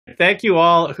Thank you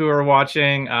all who are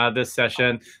watching this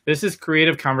session. This is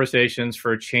Creative Conversations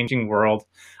for a Changing World.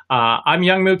 I'm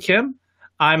Youngmoo Kim.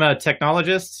 I'm a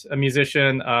technologist, a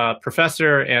musician, a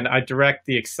professor, and I direct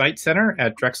the Excite Center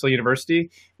at Drexel University,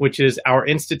 which is our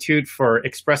Institute for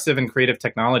Expressive and Creative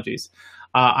Technologies.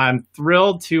 I'm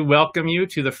thrilled to welcome you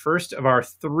to the first of our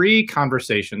 3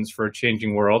 conversations for a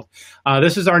changing world.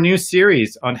 This is our new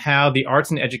series on how the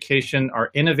arts and education are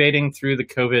innovating through the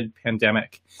COVID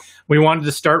pandemic. We wanted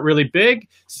to start really big,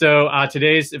 so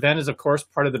today's event is, of course,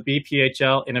 part of the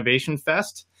BPHL Innovation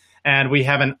Fest. And we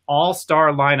have an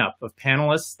all-star lineup of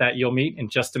panelists that you'll meet in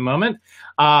just a moment.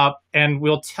 And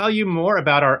we'll tell you more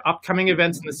about our upcoming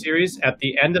events in the series at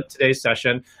the end of today's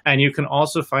session. And you can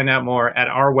also find out more at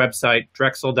our website,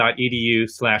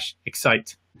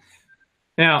 drexel.edu/excite.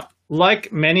 Now,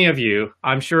 like many of you,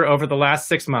 I'm sure over the last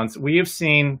 6 months, we have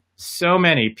seen so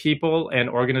many people and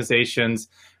organizations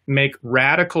make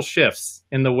radical shifts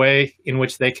in the way in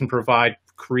which they can provide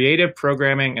creative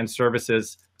programming and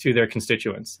services to their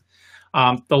constituents.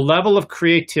 The level of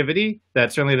creativity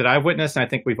that I've witnessed, and I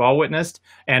think we've all witnessed,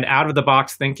 and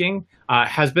out-of-the-box thinking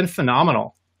has been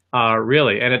phenomenal,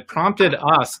 really. And it prompted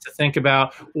us to think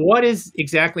about what is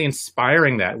exactly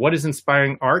inspiring that? What is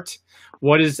inspiring art?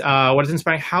 What is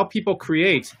inspiring how people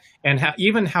create, and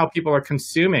even how people are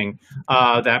consuming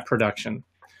that production?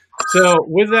 So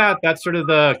with that, that's sort of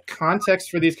the context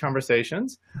for these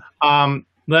conversations.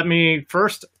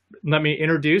 Let me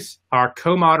introduce our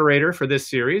co-moderator for this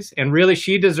series. And really,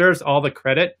 she deserves all the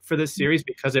credit for this series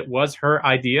because it was her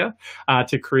idea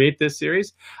to create this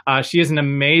series. She is an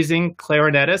amazing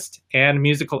clarinetist and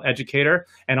musical educator,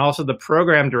 and also the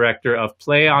program director of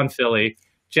Play on Philly,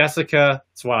 Jessica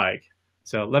Zweig.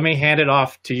 So let me hand it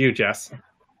off to you, Jess.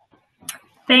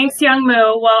 Thanks,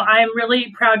 Youngmoo. Well, I'm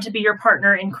really proud to be your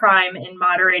partner in crime in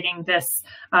moderating this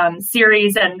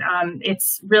series, and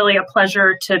it's really a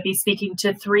pleasure to be speaking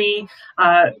to 3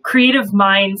 creative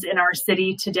minds in our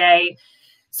city today.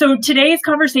 So today's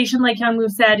conversation, like Youngmoo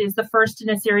said, is the first in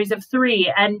a series of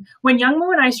 3. And when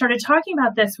Youngmoo and I started talking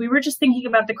about this, we were just thinking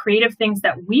about the creative things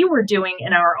that we were doing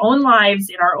in our own lives,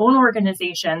 in our own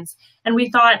organizations. And we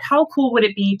thought, how cool would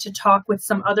it be to talk with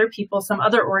some other people, some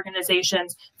other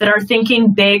organizations that are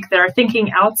thinking big, that are thinking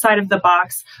outside of the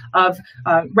box of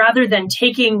rather than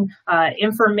taking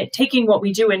what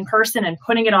we do in person and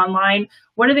putting it online.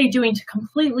 What are they doing to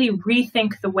completely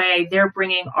rethink the way they're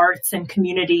bringing arts and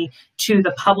community to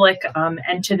the public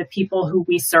and to the people who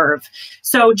we serve?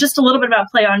 So just a little bit about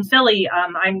Play on Philly.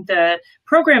 I'm the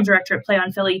program director at Play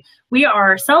on Philly. We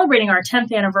are celebrating our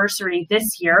 10th anniversary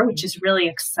this year, which is really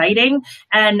exciting.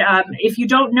 And if you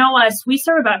don't know us, we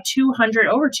serve about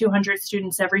over 200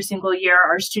 students every single year.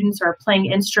 Our students are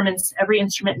playing instruments, every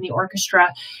instrument in the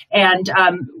orchestra. And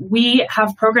we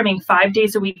have programming 5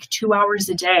 days a week, 2 hours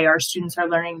a day. Our students are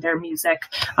learning their music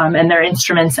and their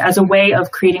instruments as a way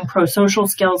of creating pro-social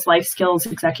skills, life skills,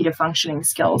 executive functioning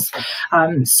skills.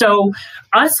 So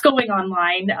us going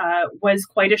online was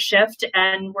quite a shift,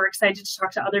 and we're excited to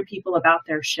talk to other people about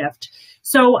their shift.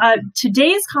 So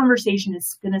today's conversation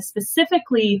is going to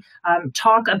specifically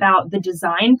talk about the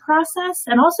design process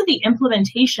and also the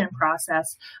implementation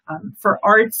process for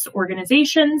arts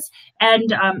organizations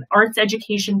and arts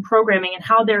education programming, and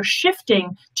how they're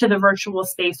shifting to the virtual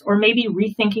space or maybe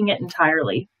rethinking it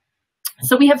entirely.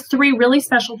 So we have 3 really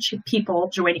special people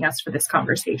joining us for this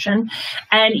conversation,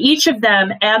 and each of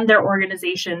them and their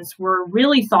organizations were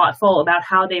really thoughtful about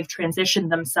how they've transitioned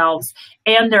themselves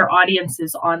and their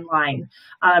audiences online.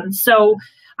 So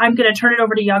I'm going to turn it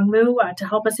over to Youngmoo to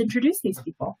help us introduce these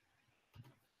people.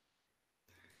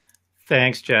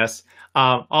 Thanks, Jess.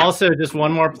 Also, just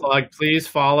one more plug, please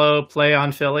follow Play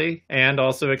on Philly and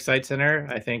also Excite Center.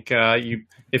 I think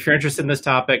if you're interested in this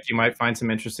topic, you might find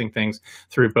some interesting things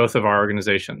through both of our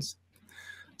organizations.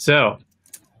 So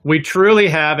we truly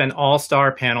have an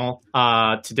all-star panel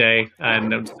today,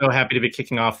 and I'm so happy to be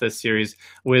kicking off this series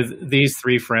with these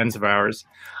 3 friends of ours.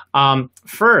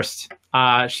 First,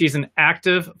 she's an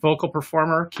active vocal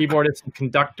performer, keyboardist, and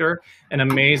conductor, an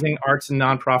amazing arts and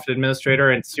nonprofit administrator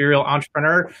and serial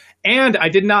entrepreneur, and I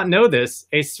did not know this,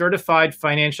 a certified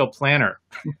financial planner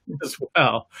as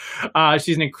well.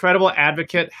 She's an incredible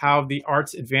advocate how the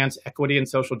arts advance equity and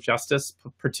social justice,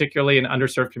 particularly in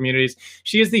underserved communities.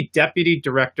 She is the Deputy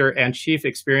Director and Chief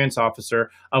Experience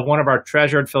Officer of one of our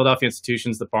treasured Philadelphia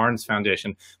institutions, the Barnes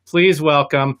Foundation. Please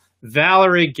welcome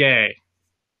Valerie Gay.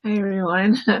 Hi,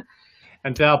 everyone.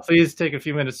 And Val, please take a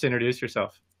few minutes to introduce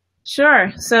yourself.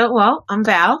 Sure. So, well, I'm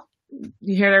Val.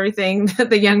 You heard everything that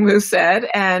the Youngmoo said,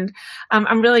 and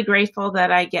I'm really grateful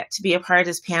that I get to be a part of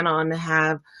this panel and to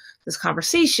have this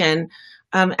conversation.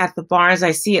 at the Barnes.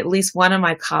 I see at least one of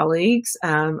my colleagues,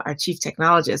 our chief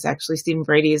technologist, actually, Stephen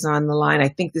Brady, is on the line. I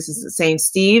think this is the same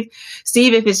Steve.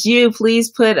 Steve, if it's you,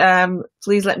 please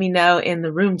please let me know in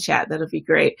the room chat. That'll be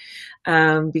great,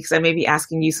 because I may be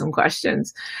asking you some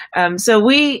questions. So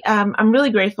I'm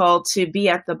really grateful to be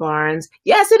at the Barnes.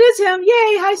 Yes, it is him.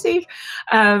 Yay. Hi, Steve.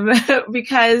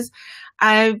 Because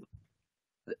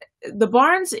the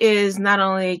Barnes is not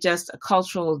only just a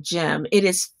cultural gem, it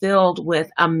is filled with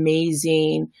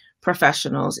amazing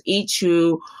professionals, each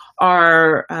who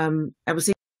are, I would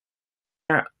say,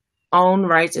 their own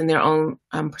rights in their own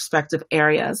perspective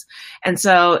areas. And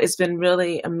so it's been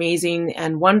really amazing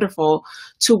and wonderful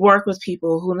to work with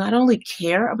people who not only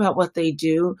care about what they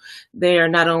do, they are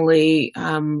not only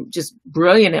just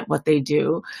brilliant at what they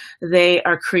do, they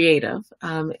are creative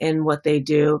in what they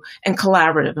do and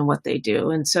collaborative in what they do.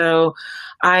 And so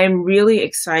I'm really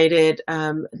excited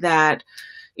that,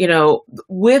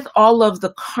 with all of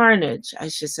the carnage, I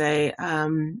should say,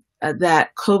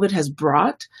 that COVID has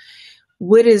brought,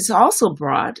 what is also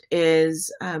brought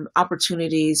is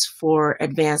opportunities for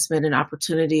advancement and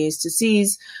opportunities to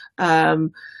seize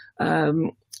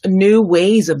new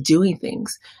ways of doing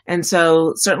things. And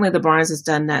so certainly the Barnes has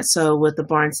done that. So with the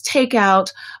Barnes Takeout,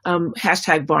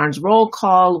 hashtag Barnes Roll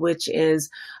Call, which is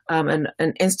an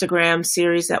Instagram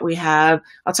series that we have.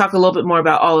 I'll talk a little bit more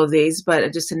about all of these,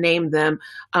 but just to name them,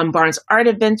 Barnes Art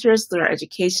Adventures through our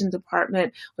education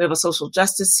department. We have a social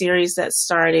justice series that's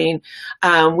starting.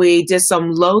 We did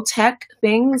some low-tech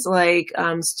things like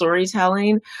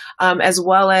storytelling, as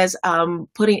well as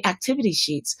putting activity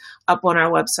sheets up on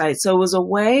our website. So it was a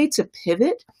way to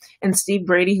pivot. And Steve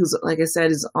Brady, who's, like I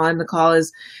said, is on the call,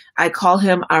 I call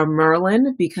him our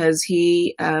Merlin, because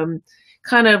he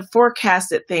kind of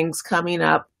forecasted things coming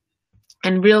up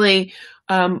and really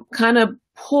kind of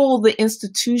pull the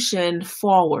institution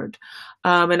forward.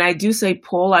 And I do say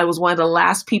pull. I was one of the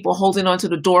last people holding onto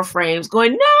the door frames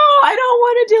going, no, I don't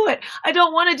want to do it. I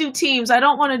don't want to do Teams. I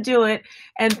don't want to do it.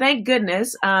 And thank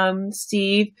goodness,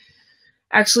 Steve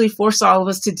actually forced all of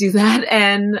us to do that.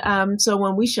 And so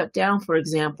when we shut down, for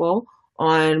example,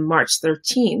 on March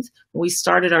 13th, we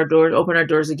started our doors, opened our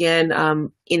doors again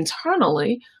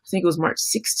internally. I think it was March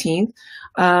 16th.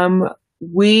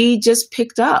 We just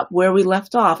picked up where we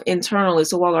left off internally.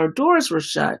 So while our doors were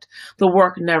shut, the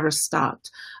work never stopped.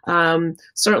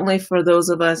 Certainly for those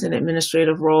of us in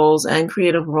administrative roles and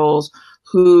creative roles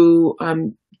who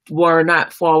were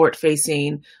not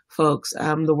forward-facing folks,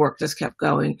 the work just kept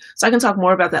going. So I can talk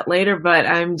more about that later, but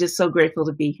I'm just so grateful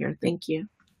to be here. Thank you.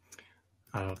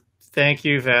 Thank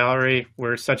you, Valerie.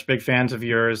 We're such big fans of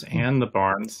yours and the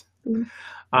Barnes.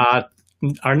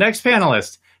 Our next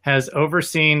panelist has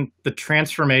overseen the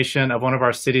transformation of one of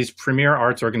our city's premier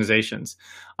arts organizations.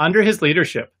 Under his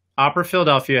leadership, Opera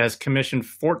Philadelphia has commissioned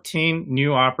 14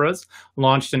 new operas,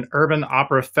 launched an urban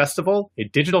opera festival, a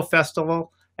digital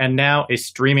festival, and now a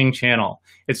streaming channel.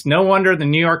 It's no wonder the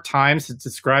New York Times has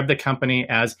described the company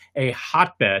as a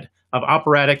hotbed of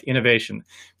operatic innovation.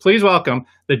 Please welcome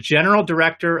the General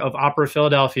Director of Opera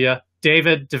Philadelphia,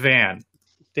 Devan.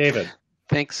 David.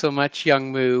 Thanks so much,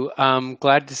 Youngmoo.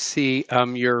 Glad to see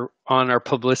you're on our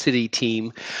publicity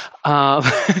team.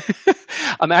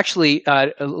 I'm actually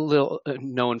a little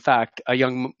known fact.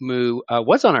 Youngmoo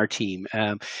was on our team.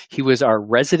 He was our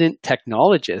resident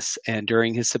technologist, and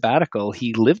during his sabbatical,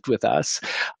 he lived with us.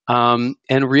 And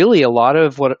really, a lot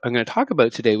of what I'm going to talk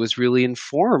about today was really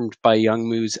informed by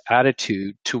Youngmoo's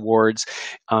attitude towards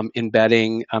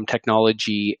embedding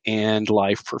technology and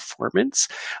live performance,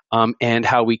 and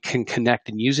how we can connect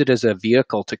and use it as a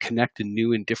vehicle to connect in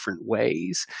new and different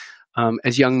ways.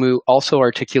 As Youngmoo also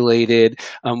articulated,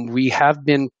 we have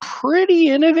been pretty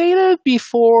innovative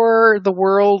before the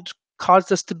world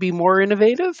caused us to be more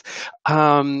innovative.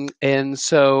 And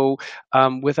so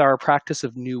with our practice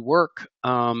of new work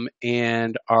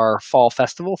and our fall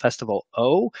festival, Festival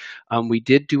O, we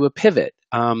did do a pivot.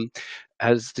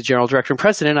 As the General Director and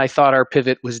President, I thought our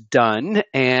pivot was done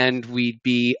and we'd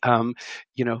be,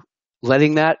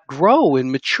 letting that grow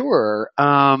and mature.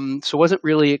 So wasn't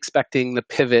really expecting the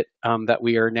pivot that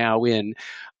we are now in,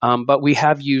 but we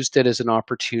have used it as an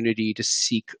opportunity to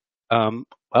seek,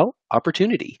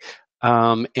 opportunity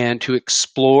and to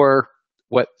explore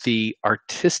what the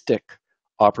artistic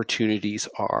opportunities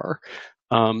are.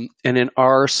 And in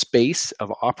our space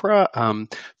of opera,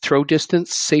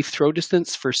 safe throw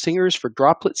distance for singers for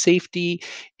droplet safety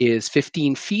is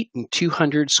 15 feet and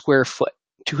 200 square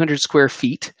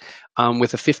feet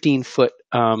with a 15-foot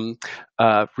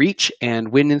reach,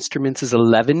 and wind instruments is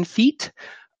 11 feet.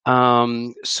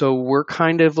 So we're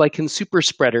kind of like in super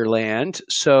spreader land.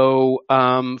 So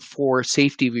for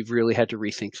safety, we've really had to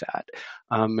rethink that.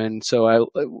 And so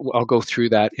I'll go through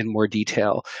that in more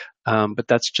detail. But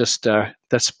that's just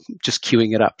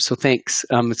queuing it up. So thanks.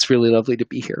 It's really lovely to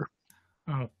be here.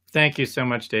 Oh, thank you so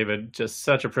much, David. Just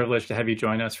such a privilege to have you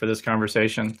join us for this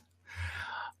conversation.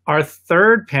 Our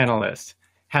third panelist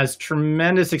has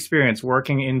tremendous experience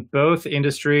working in both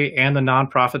industry and the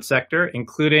nonprofit sector,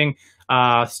 including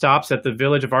stops at the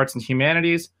Village of Arts and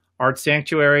Humanities, Art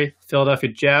Sanctuary, Philadelphia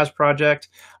Jazz Project,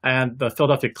 and the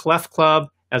Philadelphia Clef Club,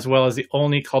 as well as the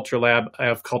Olney Culture Lab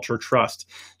of Culture Trust.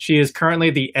 She is currently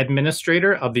the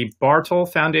administrator of the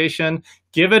Bartol Foundation.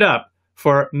 Give it up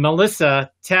for Melissa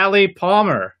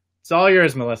Talley-Palmer. It's all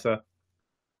yours, Melissa.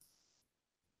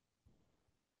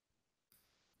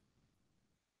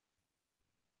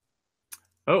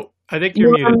 Oh, I think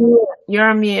you're muted. You're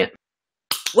on mute.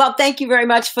 Well, thank you very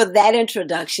much for that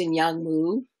introduction,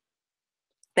 Youngmoo.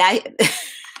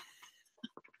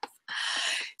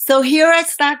 So here at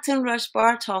Stockton Rush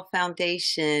Bartol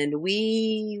Foundation,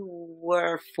 we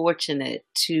were fortunate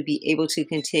to be able to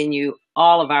continue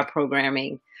all of our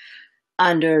programming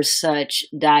under such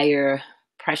dire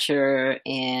pressure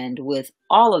and with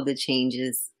all of the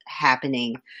changes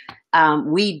happening.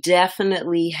 We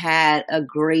definitely had a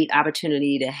great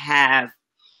opportunity to have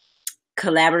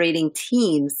collaborating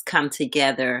teams come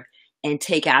together and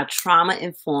take our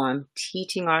trauma-informed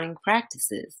teaching arting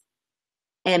practices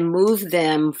and move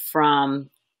them from,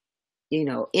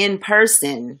 in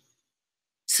person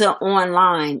to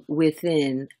online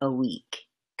within a week.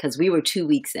 Because we were 2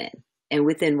 weeks in, and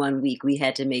within 1 week, we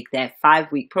had to make that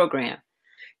 5-week program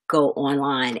go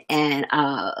online. And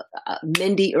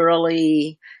Mindy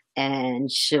Early and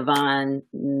Siobhan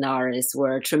Norris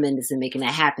were tremendous in making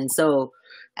that happen. So,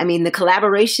 the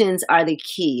collaborations are the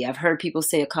key. I've heard people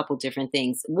say a couple different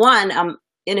things. One,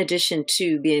 in addition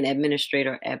to being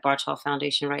administrator at Bartol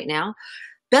Foundation right now,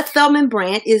 Beth Feldman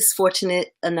Brandt is fortunate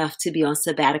enough to be on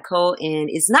sabbatical and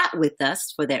is not with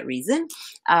us for that reason.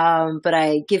 But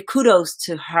I give kudos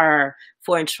to her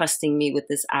for entrusting me with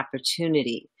this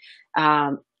opportunity.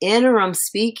 Interim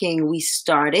speaking, we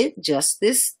started just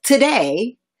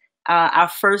today, our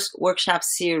first workshop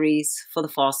series for the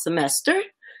fall semester,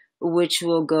 which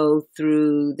will go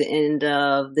through the end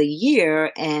of the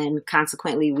year. And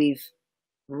consequently, we've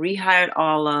rehired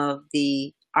all of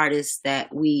the artists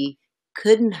that we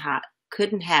couldn't have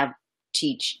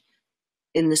teach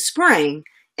in the spring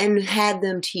and had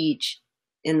them teach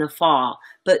in the fall.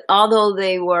 But although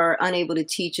they were unable to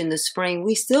teach in the spring,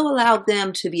 we still allowed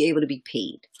them to be able to be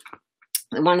paid.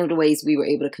 One of the ways we were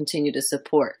able to continue to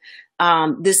support.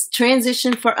 This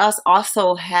transition for us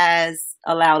also has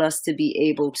allowed us to be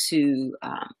able to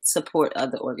support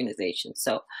other organizations.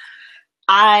 So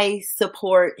I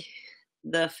support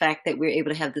the fact that we're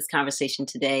able to have this conversation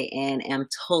today and am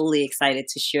totally excited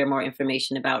to share more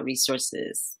information about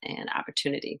resources and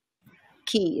opportunity.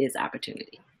 Key is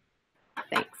opportunity.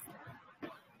 Thanks.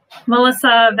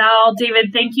 Melissa, Val,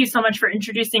 David, thank you so much for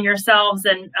introducing yourselves.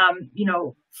 And,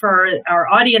 for our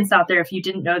audience out there, if you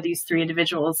didn't know these three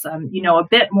individuals, you know a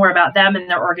bit more about them and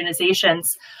their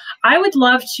organizations. I would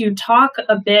love to talk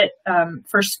a bit,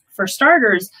 for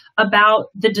starters, about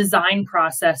the design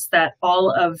process that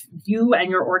all of you and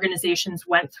your organizations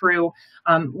went through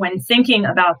when thinking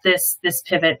about this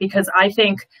pivot, because I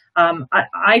think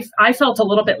I felt a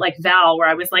little bit like Val, where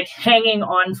I was like hanging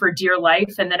on for dear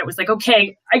life, and then it was like,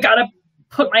 okay, I gotta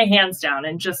put my hands down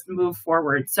and just move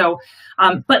forward. So,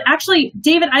 but actually,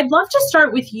 David, I'd love to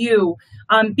start with you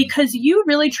because you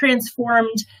really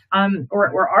transformed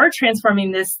or are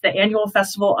transforming the annual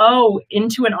festival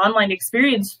into an online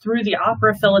experience through the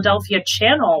Opera Philadelphia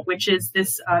channel, which is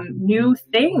this new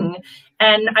thing.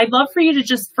 And I'd love for you to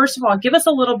just, first of all, give us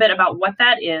a little bit about what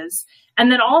that is.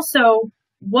 And then also,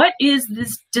 what is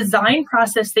this design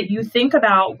process that you think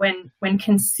about when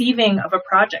conceiving of a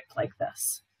project like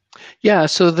this? Yeah,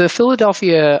 so the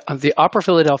Opera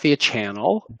Philadelphia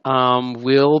channel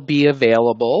will be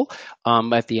available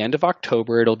at the end of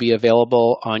October. It'll be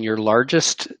available on your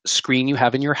largest screen you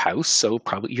have in your house, so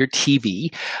probably your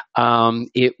TV.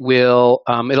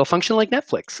 It'll function like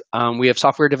Netflix. We have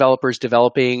software developers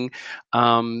developing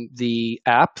the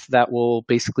app that will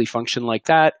basically function like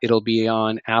that. It'll be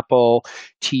on Apple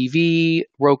TV,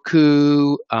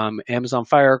 Roku, Amazon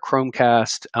Fire,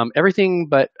 Chromecast, everything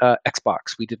but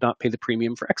Xbox. We did not pay the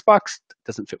premium for Xbox. It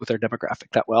doesn't fit with our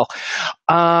demographic that well.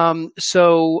 And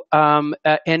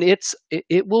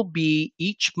it will be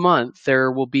each month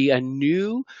there will be a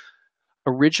new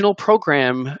original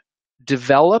program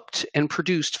developed and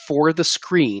produced for the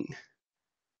screen.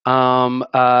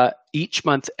 each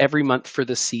month, every month for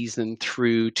the season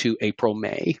through to April,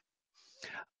 May.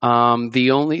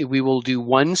 We will do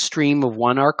one stream of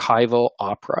one archival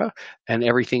opera and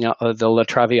everything, the La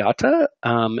Traviata,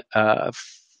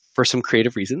 for some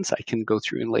creative reasons I can go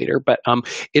through in later, but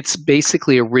it's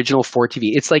basically original for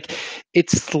TV. It's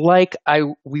like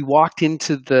we walked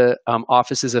into the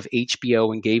offices of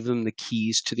HBO and gave them the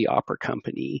keys to the opera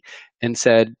company and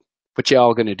said, "What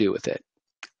y'all going to do with it?"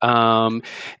 And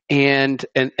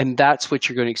that's what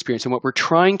you're going to experience. And what we're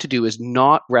trying to do is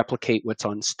not replicate what's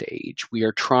on stage. We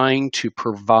are trying to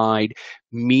provide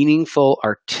meaningful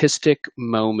artistic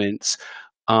moments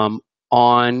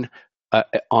on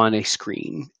a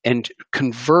screen, and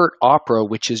convert opera,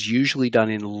 which is usually done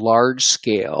in large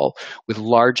scale with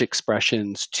large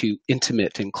expressions, to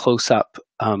intimate and close-up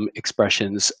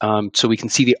expressions, so we can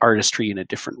see the artistry in a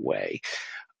different way.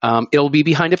 It'll be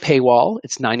behind a paywall.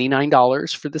 It's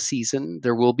 $99 for the season.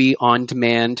 There will be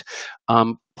on-demand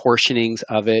portionings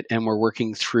of it, and we're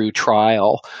working through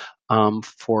trial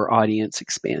for audience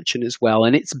expansion as well.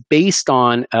 And it's based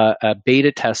on a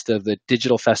beta test of the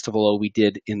digital festival we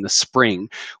did in the spring,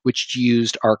 which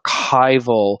used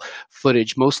archival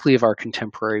footage, mostly of our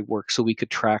contemporary work, so we could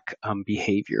track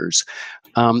behaviors.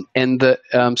 So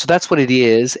that's what it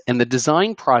is. And the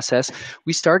design process,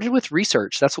 we started with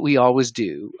research. That's what we always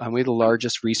do. We have the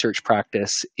largest research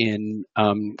practice in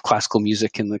classical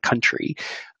music in the country.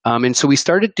 And so we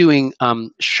started doing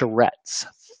charrettes.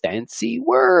 Fancy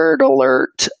word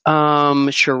alert.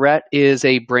 Charrette is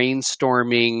a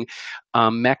brainstorming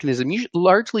mechanism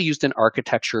largely used in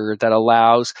architecture that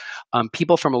allows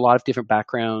people from a lot of different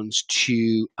backgrounds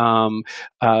to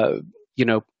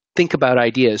think about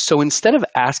ideas. So instead of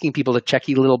asking people to check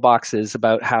little boxes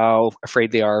about how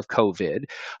afraid they are of COVID,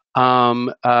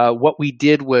 what we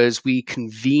did was we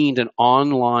convened an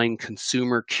online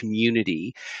consumer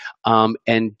community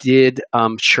and did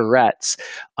charrettes,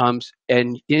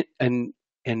 and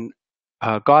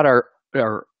got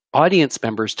our audience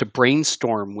members to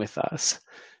brainstorm with us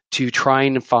to try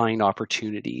and find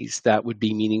opportunities that would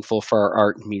be meaningful for our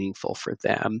art and meaningful for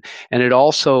them. And it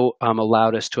also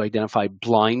allowed us to identify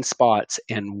blind spots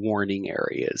and warning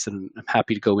areas. And I'm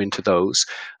happy to go into those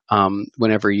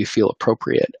whenever you feel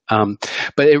appropriate.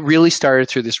 But it really started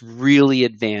through this really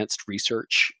advanced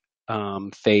research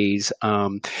phase.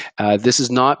 This is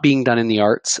not being done in the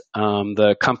arts.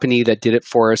 The company that did it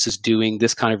for us is doing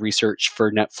this kind of research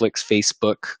for Netflix,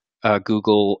 Facebook,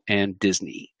 Google, and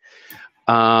Disney.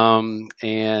 Yeah,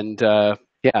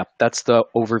 that's the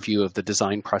overview of the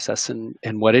design process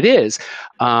and what it is.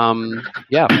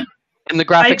 Yeah, and the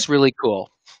graphics really cool.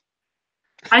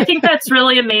 I think that's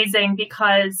really amazing,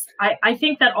 because I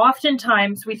think that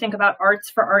oftentimes we think about arts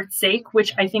for art's sake,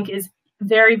 which I think is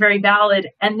very, very valid.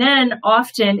 And then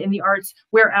often in the arts,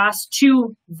 we're asked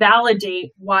to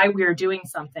validate why we're doing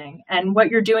something. And what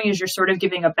you're doing is you're sort of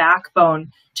giving a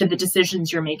backbone to the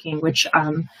decisions you're making, which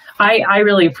I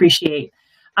really appreciate.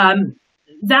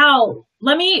 Val,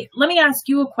 let me ask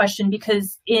you a question,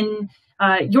 because in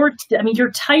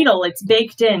your title, it's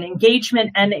baked in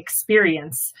engagement and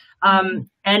experience.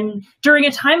 And during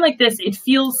a time like this, it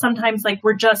feels sometimes like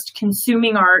we're just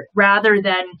consuming art rather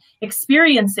than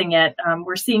experiencing it.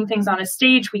 We're seeing things on a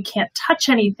stage. We can't touch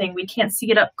anything. We can't see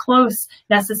it up close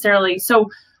necessarily. So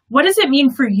what does it mean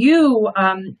for you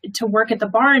to work at the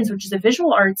Barnes, which is a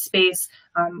visual art space?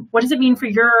 What does it mean for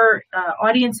your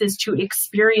audiences to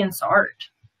experience art?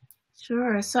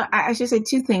 Sure. So I should say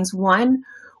two things. One,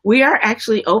 we are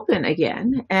actually open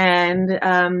again, and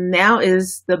now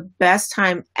is the best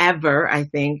time ever, I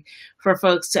think, for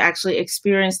folks to actually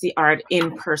experience the art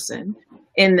in person.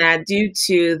 In that, due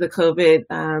to the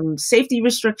COVID safety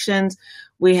restrictions,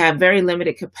 we have very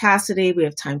limited capacity, we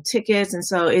have time tickets, and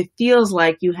so it feels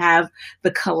like you have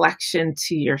the collection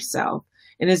to yourself,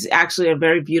 and it's actually a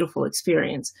very beautiful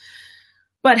experience.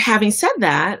 But having said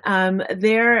that,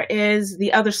 there is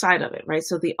the other side of it, right?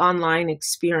 So the online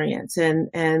experience,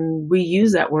 and we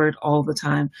use that word all the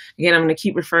time. Again, I'm going to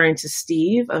keep referring to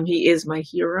Steve. He is my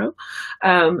hero,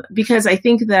 because I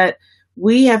think that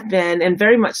we have been, and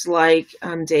very much like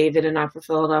David and Opera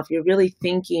Philadelphia, really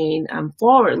thinking,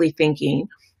 forwardly thinking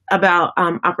about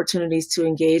opportunities to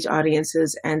engage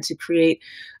audiences and to create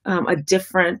a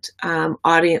different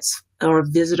audience or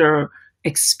visitor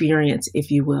experience,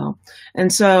 if you will.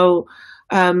 And so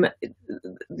I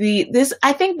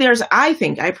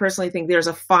personally think there's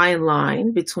a fine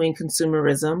line between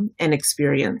consumerism and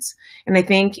experience. And I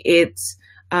think it's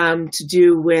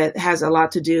has a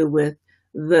lot to do with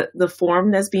the form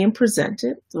that's being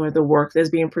presented, or the work that's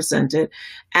being presented,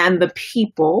 and the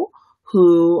people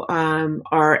who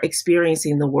are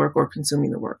experiencing the work or consuming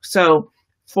the work. So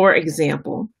for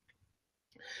example,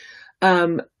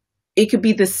 it could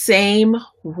be the same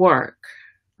work,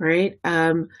 right?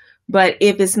 But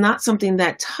if it's not something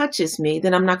that touches me,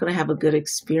 then I'm not going to have a good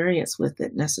experience with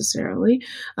it necessarily.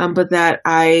 But that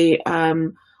I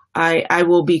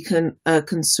will be a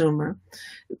consumer.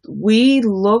 We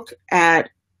look at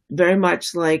very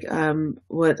much like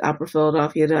what Opera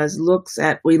Philadelphia does.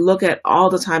 We look at all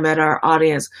the time at our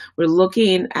audience. We're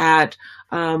looking at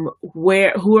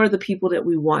who are the people that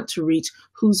we want to reach,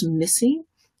 who's missing.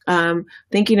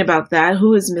 Thinking about that,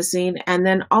 who is missing, and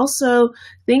then also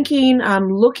thinking,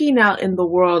 looking out in the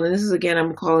world. And this is, again,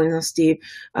 I'm calling on Steve,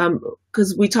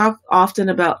 because we talk often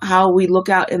about how we look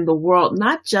out in the world,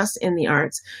 not just in the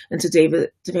arts, and to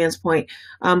Devan's point,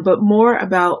 but more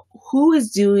about who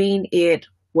is doing it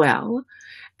well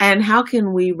and how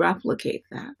can we replicate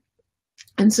that.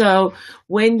 And so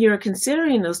when you're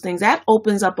considering those things, that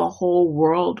opens up a whole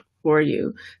world for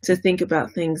you to think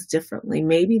about things differently.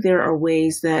 Maybe there are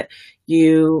ways that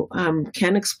you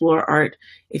can explore art,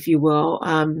 if you will,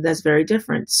 that's very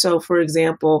different. So for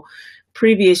example,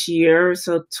 previous year,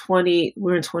 so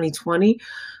we're in 2020,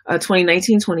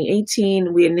 2019,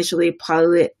 2018, we initially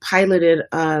piloted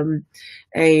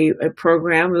a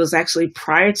program. It was actually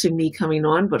prior to me coming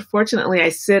on, but fortunately I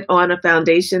sit on a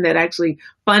foundation that actually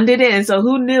funded it. And so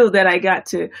who knew that I got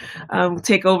to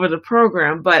take over the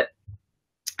program? But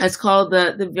it's called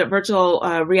the Virtual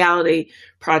Reality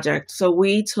Project. So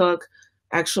we took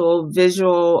actual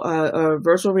virtual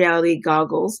reality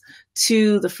goggles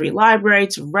to the free library,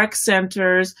 to rec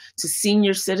centers, to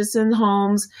senior citizen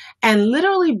homes, and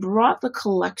literally brought the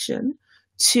collection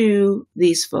to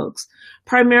these folks.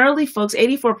 Primarily folks,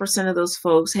 84% of those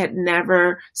folks had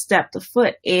never stepped a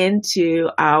foot into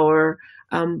our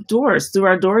through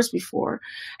our doors before.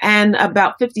 And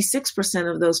about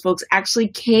 56% of those folks actually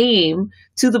came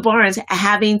to the Barnes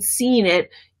having seen it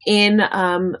in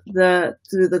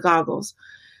through the goggles.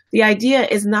 The idea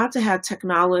is not to have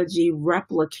technology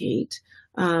replicate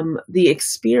the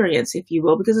experience, if you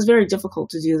will, because it's very difficult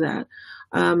to do that.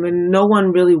 And no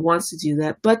one really wants to do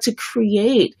that, but to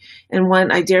create, and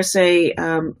when I dare say,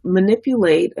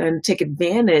 manipulate and take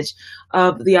advantage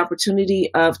of the opportunity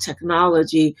of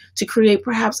technology to create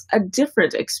perhaps a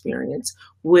different experience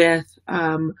with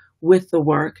the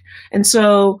work. And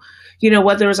so,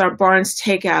 whether it's our Barnes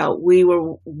Takeout, we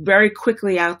were very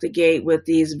quickly out the gate with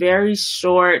these very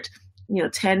short,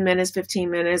 10 minutes,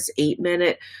 15 minutes,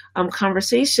 8-minute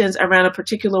conversations around a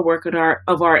particular work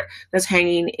of art that's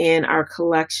hanging in our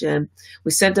collection.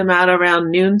 We sent them out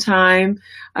around noontime,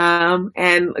 and,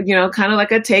 kind of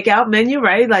like a takeout menu,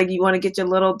 right? Like you want to get your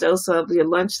little dose of your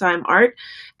lunchtime art.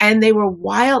 And they were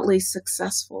wildly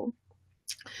successful.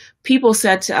 People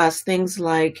said to us things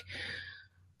like,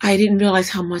 I didn't realize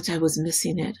how much I was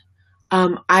missing it.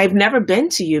 I've never been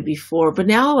to you before, but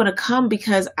now I want to come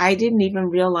because I didn't even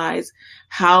realize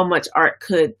how much art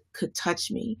could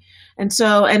touch me. And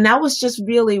that was just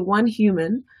really one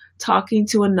human talking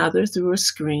to another through a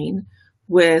screen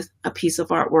with a piece of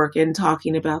artwork and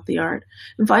talking about the art.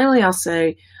 And finally, I'll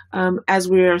say, as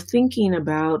we are thinking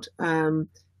about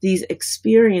these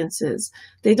experiences,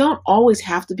 they don't always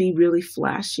have to be really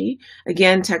flashy.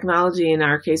 Again, technology in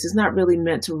our case is not really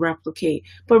meant to replicate,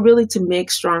 but really to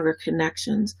make stronger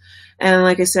connections. And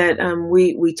like I said,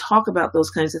 we talk about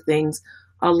those kinds of things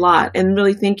a lot and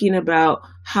really thinking about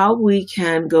how we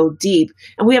can go deep.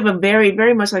 And we have a very,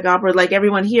 very much like opera, like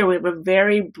everyone here, we have a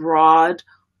very broad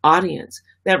audience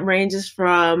that ranges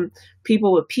from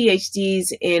people with PhDs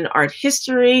in art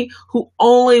history who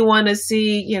only want to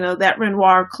see, that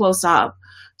Renoir close up,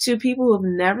 to people who have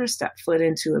never stepped foot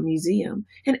into a museum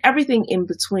and everything in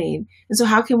between. And so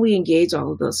how can we engage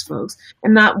all of those folks?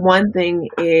 And not one thing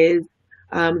is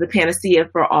the panacea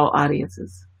for all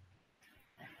audiences.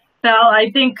 Val, I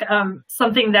think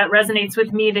something that resonates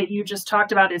with me that you just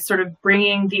talked about is sort of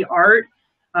bringing the art,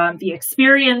 the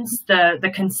experience,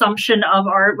 the consumption of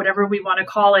art, whatever we want to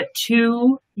call it,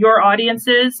 to your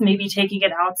audiences, maybe taking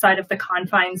it outside of the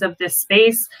confines of this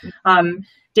space.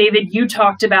 David, you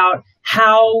talked about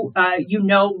how you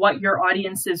know what your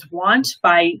audiences want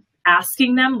by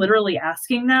asking them, literally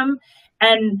asking them.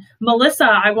 And Melissa,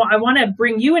 I want to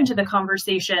bring you into the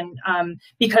conversation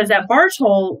because at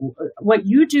Bartol, what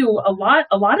you do a lot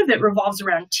of it revolves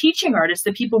around teaching artists,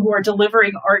 the people who are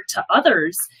delivering art to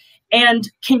others. And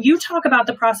can you talk about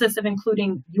the process of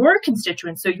including your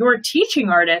constituents, so your teaching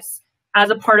artists, as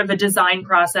a part of a design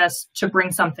process to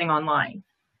bring something online?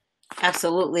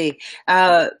 Absolutely.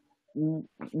 Our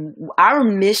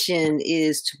mission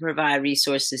is to provide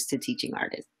resources to teaching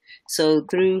artists. So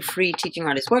through free teaching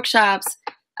artist workshops,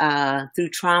 through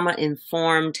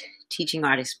trauma-informed teaching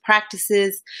artist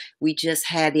practices, we just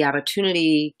had the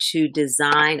opportunity to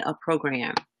design a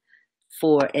program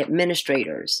for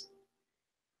administrators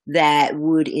that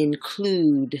would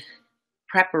include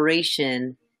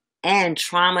preparation and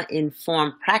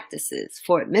trauma-informed practices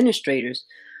for administrators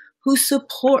who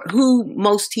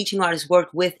most teaching artists work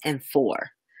with and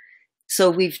for. So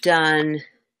we've done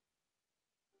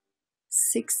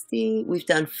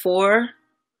 4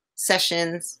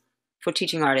 sessions for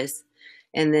teaching artists,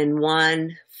 and then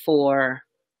 1 for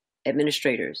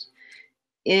administrators.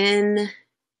 In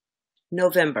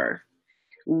November,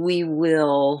 we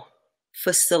will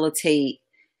facilitate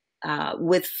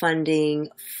with funding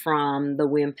from the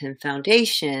William Penn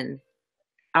Foundation,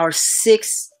 our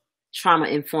 6th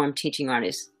trauma-informed teaching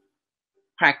artist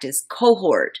practice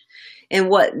cohort. And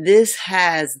what this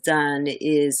has done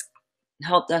is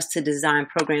helped us to design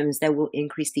programs that will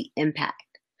increase the impact.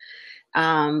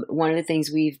 One of the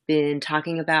things we've been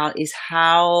talking about is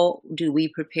how do we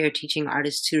prepare teaching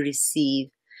artists to receive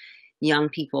young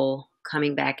people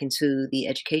coming back into the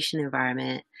education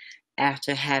environment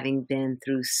after having been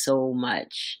through so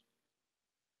much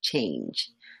change.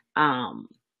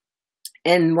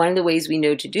 And one of the ways we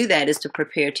know to do that is to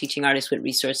prepare teaching artists with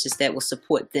resources that will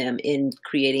support them in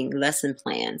creating lesson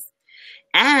plans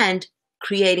and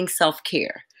creating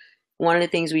self-care. One of the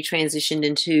things we transitioned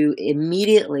into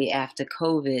immediately after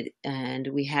COVID, and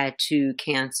we had to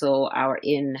cancel our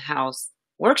in-house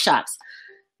workshops,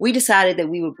 we decided that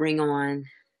we would bring on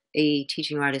a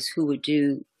teaching artist who would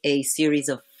do a series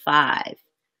of 5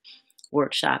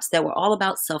 workshops that were all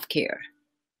about self-care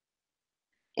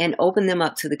and open them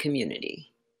up to the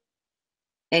community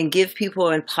and give people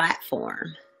a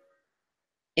platform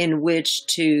in which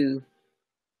to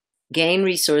gain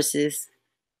resources,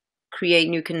 create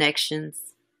new connections,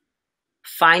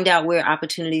 find out where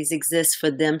opportunities exist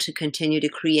for them to continue to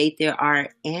create their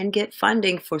art, and get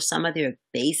funding for some of their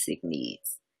basic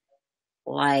needs.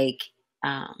 Like,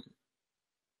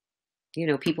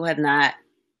 people have not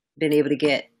been able to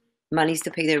get monies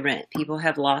to pay their rent. People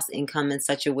have lost income in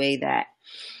such a way that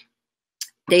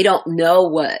they don't know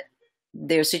what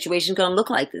their situation is going to look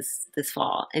like this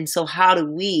fall. And so how do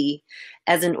we,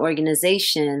 as an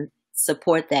organization,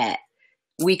 support that?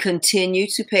 We continue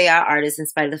to pay our artists in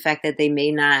spite of the fact that they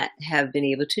may not have been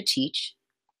able to teach.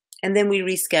 And then we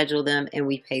reschedule them and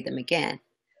we pay them again.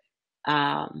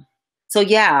 So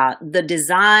yeah, the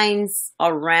designs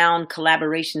around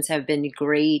collaborations have been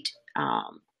great.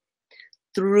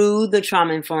 Through the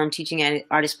trauma-informed teaching and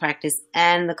artist practice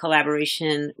and the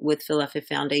collaboration with Philadelphia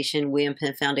Foundation, William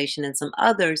Penn Foundation, and some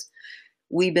others,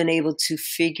 we've been able to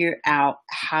figure out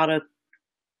how to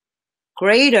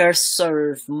greater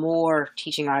serve more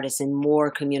teaching artists and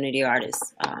more community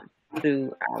artists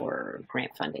through our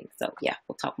grant funding. So yeah,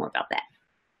 we'll talk more about that.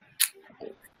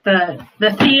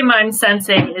 The theme I'm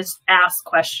sensing is ask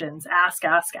questions, ask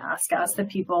the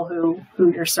people who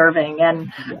you're serving.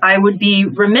 And I would be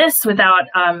remiss without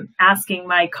asking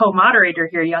my co-moderator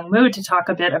here, Youngmoo, to talk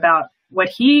a bit about what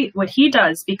he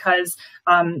does, because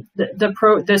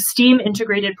the STEAM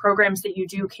integrated programs that you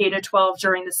do K-12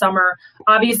 during the summer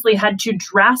obviously had to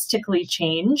drastically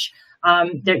change.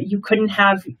 That you couldn't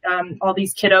have all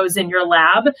these kiddos in your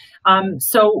lab.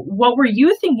 So what were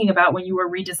you thinking about when you were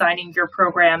redesigning your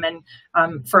program and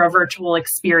for a virtual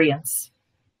experience?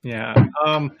 Yeah.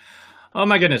 Oh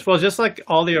my goodness. Well, just like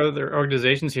all the other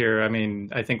organizations here, I mean,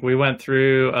 I think we went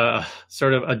through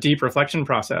sort of a deep reflection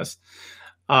process.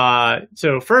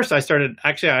 So first I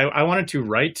wanted to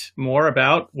write more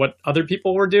about what other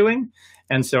people were doing.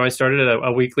 And so I started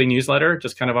a weekly newsletter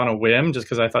just kind of on a whim, just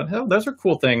because I thought, oh, those are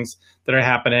cool things that are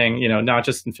happening, not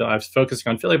just in Philly. I was focusing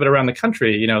on Philly, but around the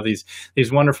country,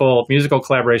 these wonderful musical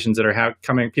collaborations that are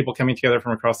people coming together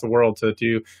from across the world to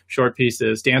do short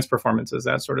pieces, dance performances,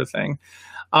 that sort of thing.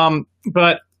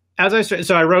 But as I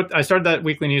started that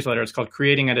weekly newsletter. It's called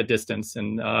Creating at a Distance,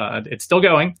 and it's still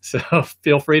going. So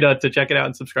feel free to check it out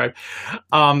and subscribe.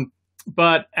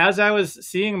 But as I was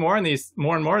seeing more and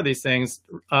more of these things,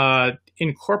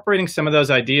 incorporating some of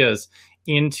those ideas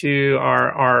into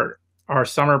our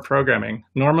summer programming.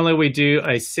 Normally we do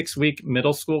a 6-week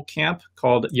middle school camp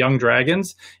called Young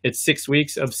Dragons. It's 6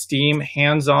 weeks of STEAM,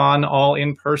 hands-on, all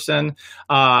in person.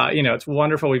 It's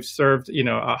wonderful. We've served,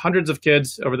 hundreds of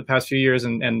kids over the past few years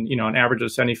and an average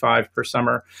of 75 per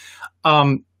summer.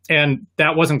 And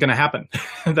that wasn't going to happen.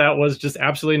 That was just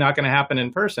absolutely not going to happen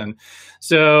in person.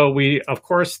 So we, of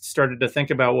course, started to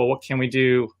think about, well, what can we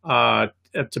do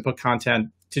to put content,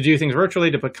 to do things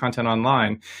virtually, to put content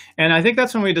online? And I think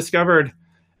that's when we discovered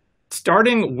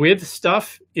starting with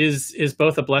stuff is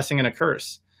both a blessing and a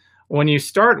curse. when you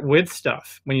start with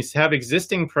stuff, when you have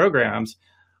existing programs,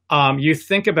 you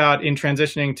think about, in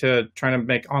transitioning to trying to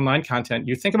make online content,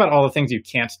 you think about all the things you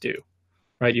can't do,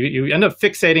 right? You end up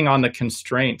fixating on the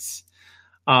constraints.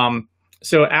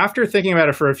 So after thinking about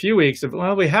it for a few weeks of,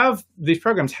 well, we have these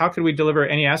programs, how could we deliver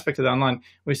any aspect of the online?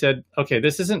 We said, okay,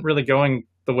 this isn't really going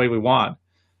the way we want.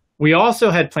 We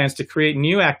also had plans to create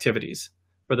new activities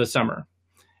for the summer.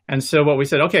 And so what we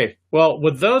said, okay, well,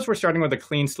 with those, we're starting with a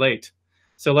clean slate.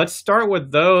 So let's start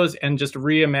with those and just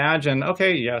reimagine,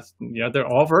 okay, yes, yeah, they're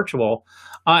all virtual.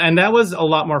 And that was a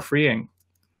lot more freeing,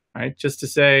 right? Just to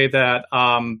say that,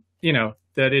 you know,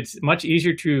 that it's much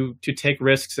easier to take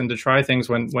risks and to try things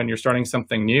when you're starting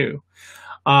something new.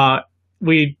 I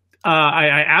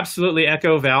absolutely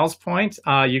echo Val's point.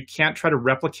 You can't try to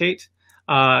replicate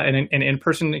an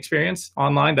in-person experience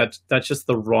online. That's just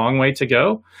the wrong way to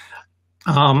go.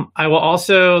 I will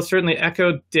also certainly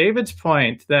echo David's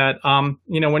point that,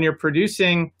 you know, when you're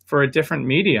producing for a different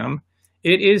medium,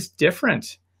 it is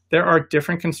different. There are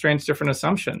different constraints, different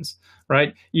assumptions,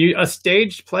 right? A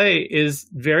staged play is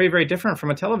very, very different from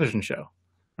a television show,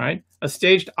 right? A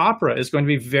staged opera is going to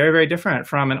be very, very different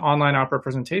from an online opera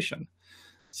presentation.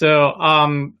 So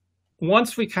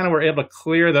once we kind of were able to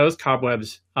clear those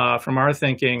cobwebs from our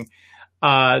thinking,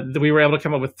 we were able to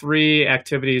come up with 3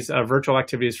 activities, virtual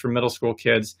activities for middle school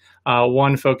kids,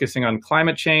 one focusing on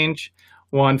climate change,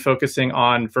 one focusing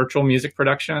on virtual music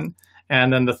production,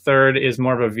 and then the third is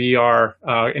more of a VR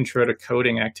intro to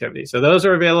coding activity. So those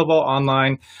are available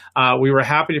online. We were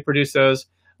happy to produce those.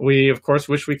 We, of course,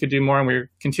 wish we could do more, and we're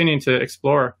continuing to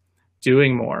explore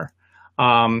doing more.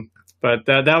 But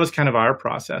that was kind of our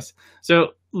process. So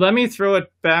let me throw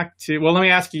it back to, well, let me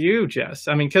ask you, Jess.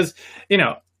 I mean, because, you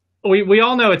know, we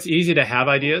all know it's easy to have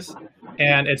ideas,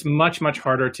 and it's much, much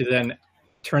harder to then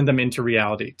turn them into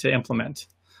reality, to implement,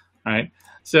 right?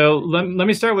 So let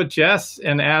me start with Jess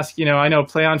and ask, you know, I know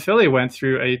Play on Philly went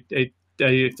through a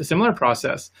similar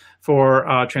process for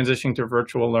transitioning to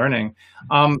virtual learning.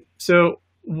 So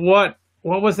what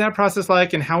was that process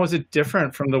like, and how was it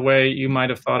different from the way you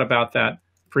might have thought about that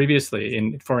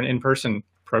previously for an in-person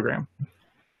program?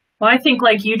 Well, I think,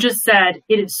 like you just said,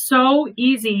 it is so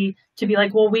easy to be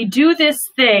like, well, we do this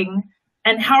thing,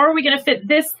 and how are we going to fit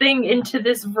this thing into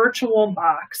this virtual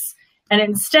box? And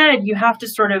instead, you have to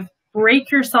sort of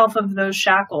break yourself of those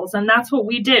shackles. And that's what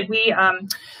we did. We,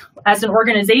 as an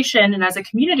organization and as a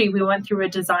community, we went through a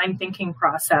design thinking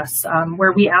process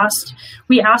where we asked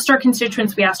our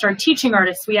constituents, we asked our teaching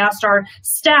artists, we asked our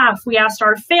staff, we asked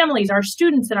our families, our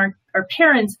students, and our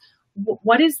parents,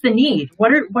 what is the need?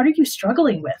 What are you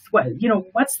struggling with?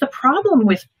 What's the problem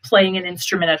with playing an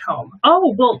instrument at home?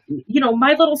 Oh, well,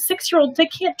 my little 6-year-old, they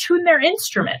can't tune their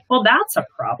instrument. Well, that's a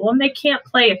problem. They can't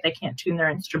play if they can't tune their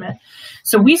instrument.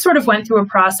 So we sort of went through a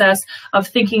process of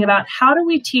thinking about how do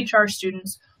we teach our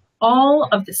students all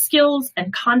of the skills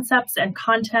and concepts and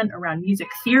content around music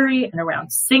theory and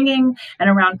around singing and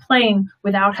around playing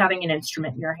without having an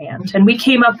instrument in your hand. And we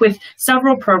came up with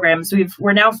several programs.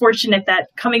 We're now fortunate that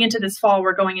coming into this fall,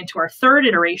 we're going into our 3rd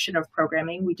iteration of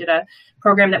programming. We did a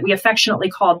program that we affectionately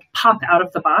called Pop Out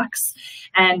of the Box.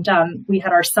 And we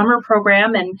had our summer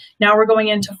program, and now we're going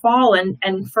into fall.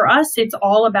 And for us, it's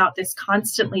all about this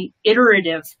constantly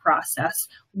iterative process.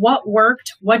 What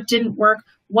worked? What didn't work?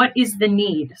 What is the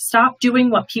need? Stop doing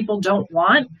what people don't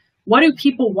want. What do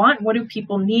people want? What do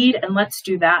people need? And let's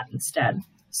do that instead.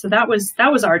 So that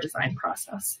was our design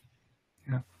process.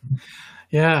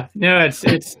 Yeah. No,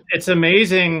 it's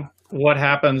amazing what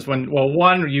happens when, well,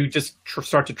 one, you just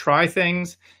start to try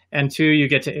things, and 2, you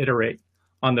get to iterate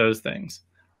on those things,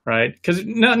 right? Because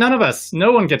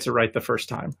no one gets it right the first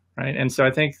time, right? And so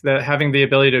I think that having the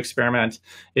ability to experiment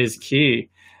is key.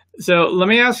 So let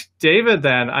me ask David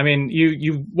then. I mean,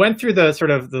 you went through the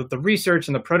sort of the research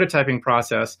and the prototyping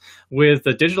process with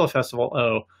the Digital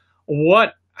Festival.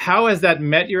 How has that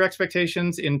met your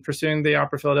expectations in pursuing the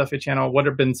Opera Philadelphia channel? What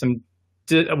have been some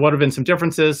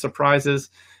differences, surprises?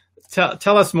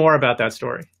 Tell us more about that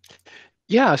story.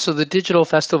 Yeah, so the Digital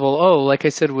Festival, like I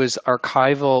said, was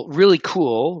archival, really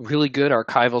cool, really good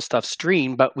archival stuff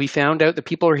streamed, but we found out that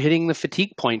people are hitting the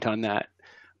fatigue point on that.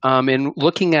 And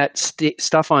looking at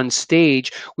stuff on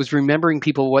stage was reminding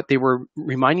people what they were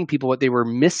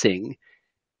missing,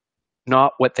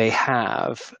 not what they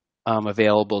have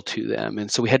available to them.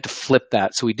 And so we had to flip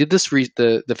that. So we did this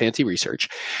the fancy research,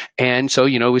 and so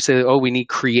we said, we need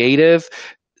creative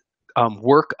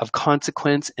work of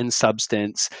consequence and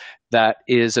substance that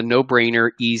is a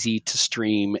no-brainer, easy to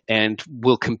stream, and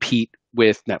will compete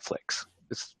with Netflix.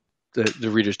 It's the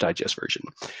Reader's Digest version.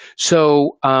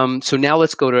 So now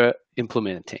let's go to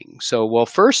implementing. So, well,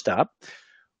 first up,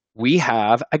 we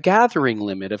have a gathering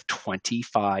limit of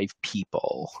 25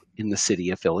 people in the city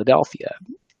of Philadelphia.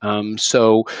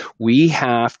 So we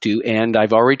have to, and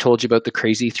I've already told you about the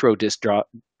crazy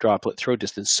droplet throw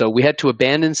distance. So we had to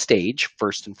abandon stage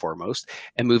first and foremost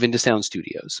and move into sound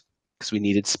studios because we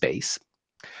needed space.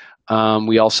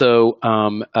 We also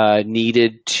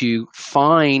needed to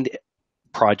find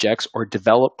projects or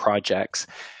develop projects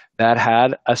that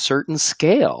had a certain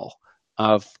scale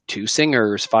of 2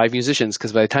 singers, 5 musicians,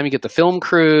 because by the time you get the film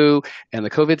crew and the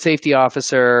COVID safety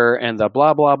officer and the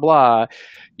blah, blah, blah,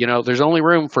 there's only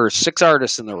room for 6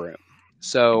 artists in the room.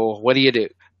 So what do you do?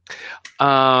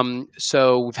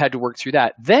 So we've had to work through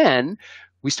that. Then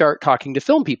we start talking to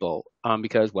film people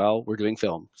because, well, we're doing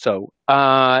film. So,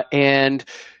 and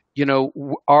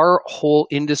our whole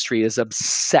industry is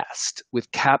obsessed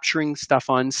with capturing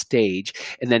stuff on stage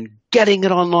and then getting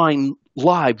it online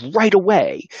live right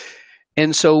away.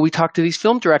 And so we talk to these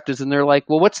film directors and they're like,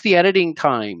 well, what's the editing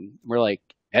time? We're like,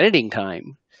 editing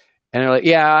time? And they're like,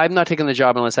 yeah, I'm not taking the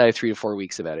job unless I have 3 to 4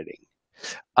 weeks of editing.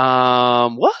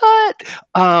 What?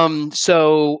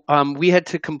 So we had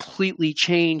to completely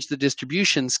change the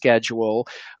distribution schedule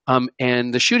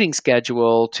and the shooting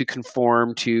schedule to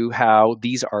conform to how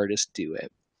these artists do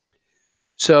it.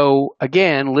 So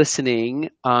again, listening,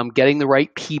 getting the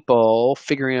right people,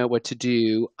 figuring out what to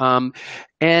do.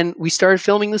 And we started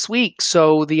filming this week.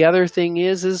 So the other thing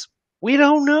is we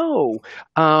don't know.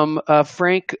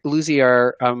 Frank Luzzi,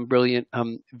 our brilliant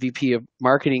VP of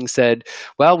marketing, said,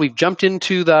 well, we've jumped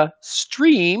into the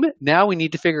stream. Now we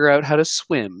need to figure out how to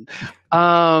swim.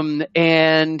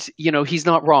 And, he's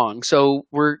not wrong. So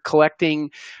we're collecting,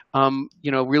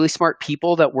 really smart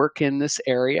people that work in this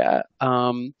area.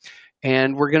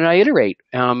 And we're going to iterate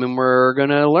and we're going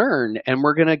to learn and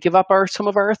we're going to give up some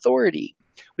of our authority.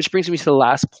 Which brings me to the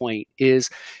last point is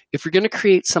if you're going to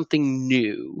create something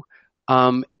new,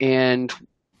 there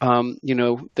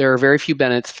are very few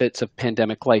benefits of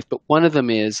pandemic life, but one of them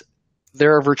is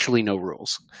there are virtually no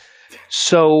rules.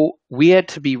 So we had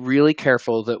to be really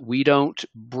careful that we don't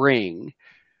bring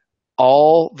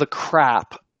all the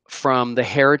crap from the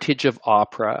heritage of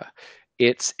opera,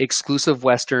 its exclusive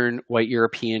Western white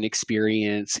European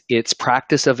experience, its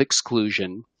practice of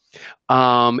exclusion.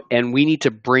 And we need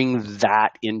to bring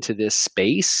that into this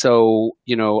space. So,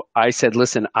 I said,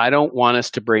 listen, I don't want us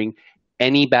to bring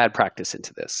any bad practice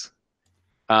into this.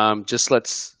 Just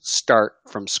let's start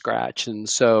from scratch. And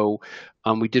so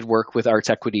we did work with arts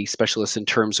equity specialists in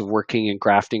terms of working and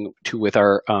grafting with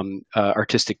our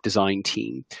artistic design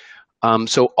team.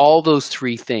 So all those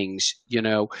 3 things,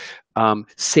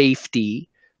 safety,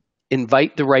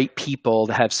 invite the right people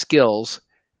that have skills,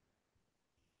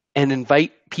 and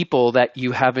invite people that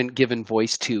you haven't given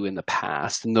voice to in the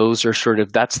past. And those are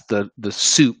that's the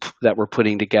soup that we're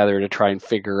putting together to try and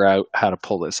figure out how to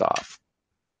pull this off.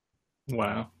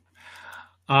 Wow.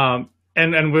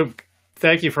 And we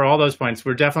thank you for all those points.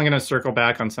 We're definitely going to circle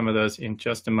back on some of those in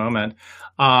just a moment.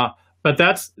 But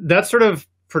that's sort of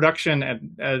production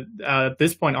at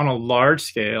this point on a large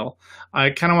scale. I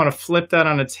kind of want to flip that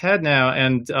on its head now.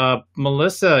 And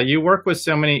Melissa, you work with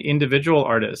so many individual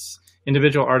artists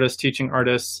teaching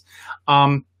artists.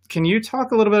 Can you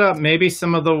talk a little bit about maybe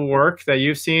some of the work that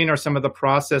you've seen or some of the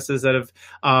processes that have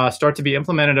started to be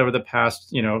implemented over the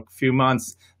past few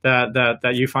months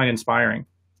that you find inspiring?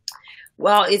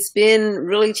 Well, it's been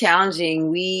really challenging.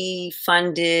 We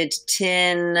funded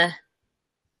 10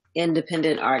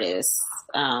 independent artists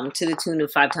to the tune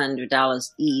of $500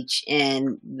 each,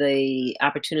 and the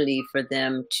opportunity for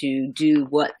them to do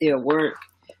what their work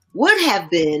would have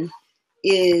been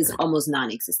is almost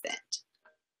non-existent.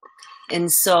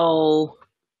 And so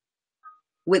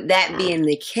with that being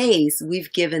the case,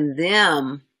 we've given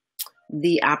them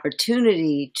the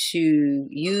opportunity to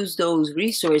use those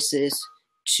resources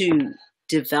to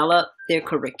develop their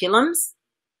curriculums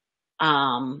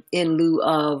in lieu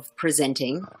of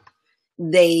presenting.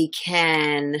 They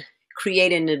can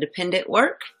create an independent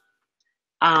work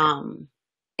and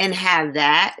have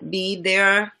that be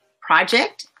their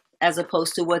project as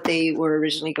opposed to what they were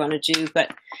originally going to do.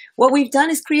 But what we've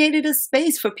done is created a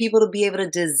space for people to be able to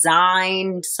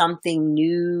design something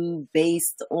new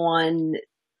based on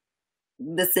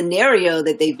the scenario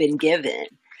that they've been given.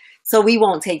 So we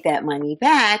won't take that money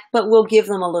back, but we'll give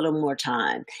them a little more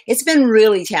time. It's been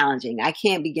really challenging. I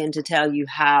can't begin to tell you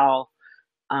how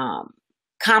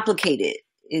complicated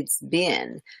it's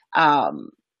been,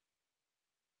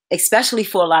 especially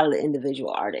for a lot of the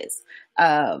individual artists.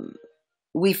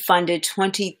 We funded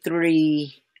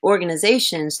 23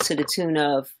 organizations to the tune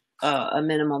of a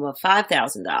minimum of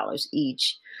 $5,000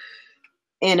 each.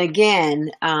 And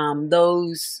again,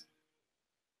 those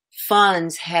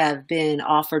funds have been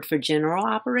offered for general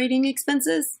operating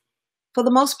expenses for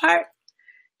the most part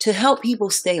to help people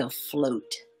stay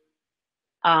afloat.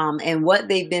 And what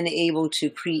they've been able to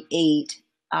create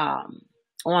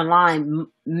online,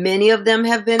 many of them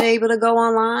have been able to go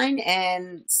online,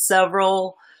 and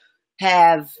several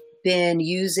have been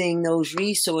using those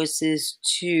resources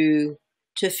to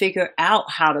figure out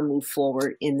how to move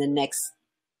forward in the next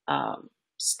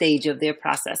stage of their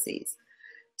processes.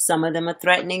 Some of them are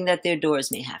threatening that their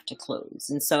doors may have to close.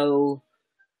 And so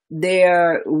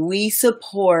we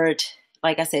support,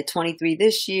 like I said, 23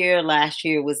 this year. Last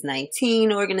year was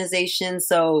 19 organizations.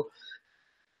 So,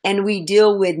 and we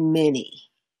deal with many.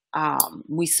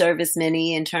 We service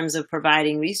many in terms of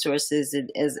providing resources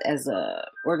as a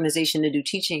organization to do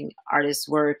teaching artist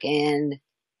work. And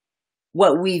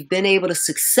what we've been able to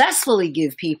successfully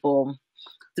give people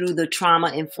through the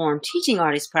trauma-informed teaching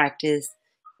artist practice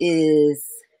is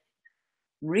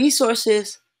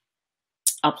resources,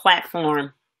 a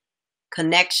platform,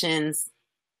 connections,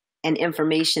 and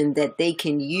information that they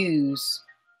can use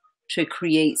to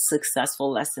create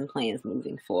successful lesson plans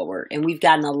moving forward. And we've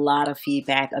gotten a lot of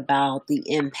feedback about the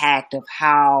impact of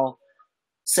how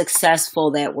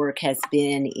successful that work has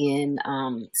been in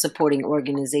supporting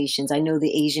organizations. I know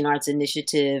the Asian Arts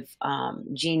Initiative,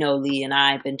 Gino Lee and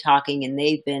I have been talking, and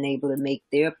they've been able to make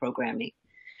their programming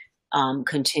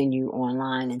continue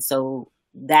online. And so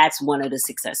that's one of the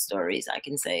success stories I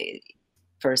can say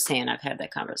firsthand. I've had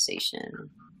that conversation.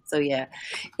 So yeah,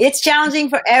 it's challenging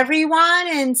for everyone,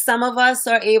 and some of us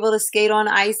are able to skate on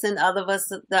ice, and other of us,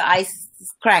 the ice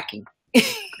is cracking.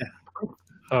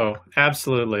 Oh,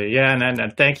 absolutely. Yeah.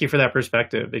 And thank you for that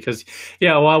perspective, because,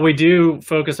 yeah, while we do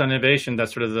focus on innovation,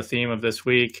 that's sort of the theme of this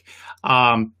week.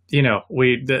 Everyone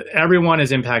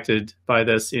is impacted by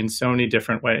this in so many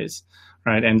different ways,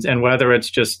 right? And whether it's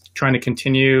just trying to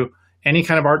continue any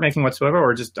kind of art making whatsoever,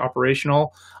 or just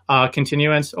operational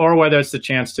continuance, or whether it's the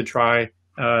chance to try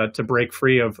to break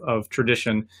free of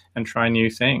tradition and try new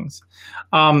things.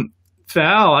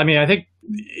 Val, I mean, I think,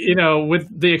 with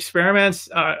the experiments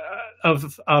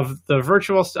of the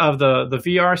virtual of the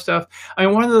VR stuff, I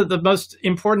mean, one of the most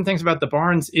important things about the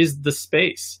Barnes is the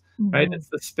space, right? It's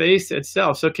the space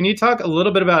itself. So can you talk a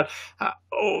little bit about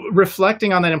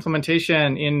reflecting on that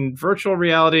implementation in virtual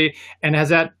reality, and has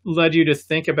that led you to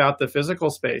think about the physical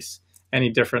space any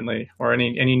differently, or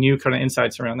any new kind of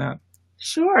insights around that?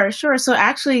 Sure. So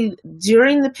actually,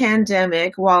 during the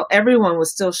pandemic, while everyone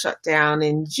was still shut down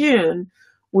in June,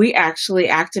 we actually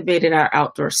activated our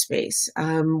outdoor space.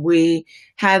 We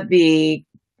had the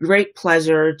great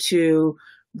pleasure to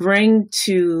bring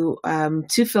to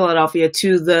Philadelphia,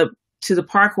 to the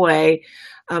Parkway,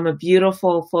 a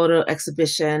beautiful photo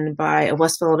exhibition by a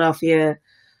West Philadelphia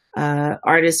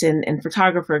artist and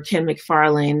photographer, Ken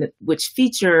McFarlane, which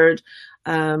featured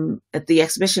at the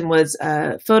exhibition was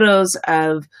photos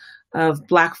of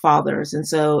Black fathers. And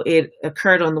so it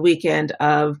occurred on the weekend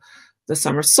of the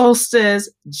summer solstice,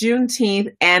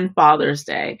 Juneteenth, and Father's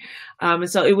Day. And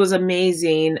so it was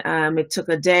amazing. It took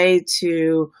a day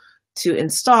to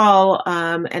install,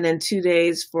 and then 2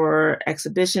 days for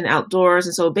exhibition outdoors.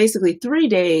 And so basically 3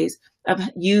 days of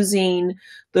using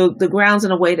the grounds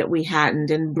in a way that we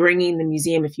hadn't, and bringing the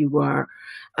museum, if you were,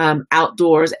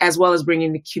 outdoors, as well as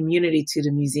bringing the community to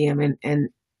the museum and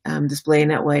displaying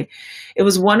that way. It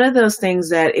was one of those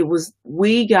things that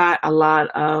we got a lot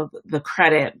of the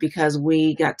credit, because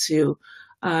we got to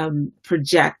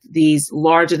project these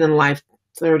larger than life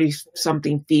 30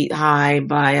 something feet high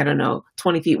by,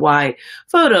 20 feet wide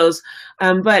photos.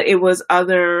 But it was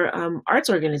other arts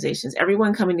organizations,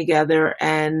 everyone coming together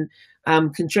and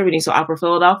contributing. So Opera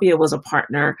Philadelphia was a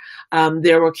partner.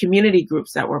 There were community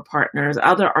groups that were partners,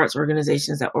 other arts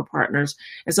organizations that were partners.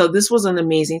 And so this was an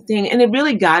amazing thing. And it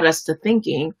really got us to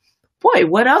thinking, boy,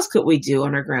 what else could we do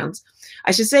on our grounds?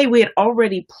 I should say we had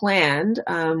already planned.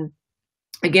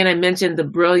 Again, I mentioned the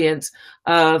brilliance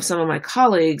of some of my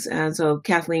colleagues. And so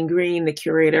Kathleen Green, the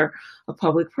curator of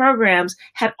public programs,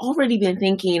 had already been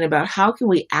thinking about how can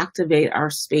we activate our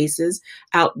spaces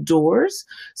outdoors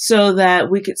so that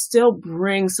we could still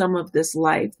bring some of this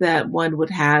life that one would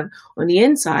have on the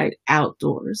inside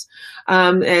outdoors.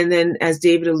 And then, as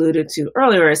David alluded to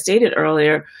earlier, as stated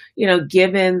earlier,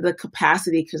 given the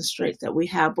capacity constraints that we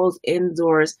have both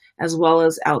indoors as well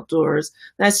as outdoors,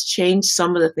 that's changed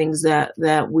some of the things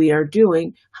that we are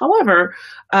doing. However,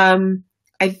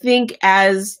 I think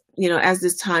as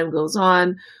this time goes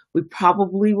on, We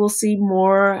probably will see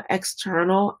more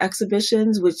external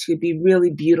exhibitions, which could be really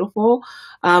beautiful.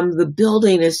 The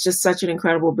building is just such an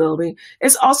incredible building.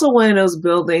 It's also one of those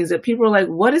buildings that people are like,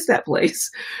 what is that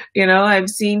place? You know, I've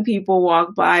seen people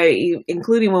walk by,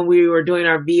 including when we were doing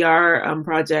our VR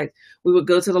project. We would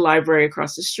go to the library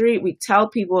across the street. We tell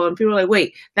people, and people are like,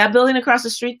 wait, that building across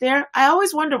the street there? I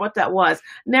always wondered what that was.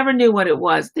 Never knew what it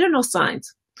was. There are no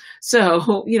signs.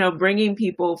 So, you know, bringing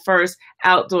people first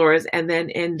outdoors and then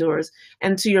indoors.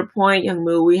 And to your point,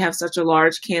 Youngmoo, we have such a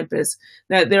large campus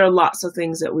that there are lots of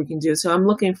things that we can do. So I'm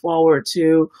looking forward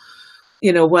to,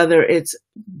 you know, whether it's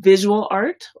visual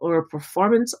art or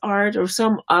performance art or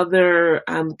some other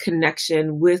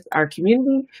connection with our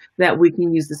community, that we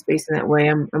can use the space in that way.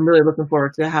 I'm really looking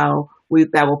forward to how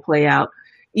that will play out,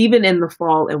 even in the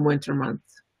fall and winter months.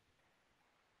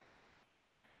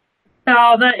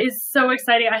 Oh, that is so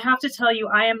exciting. I have to tell you,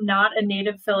 I am not a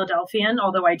native Philadelphian,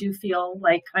 although I do feel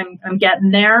like I'm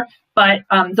getting there. But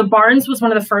the Barnes was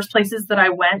one of the first places that I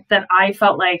went that I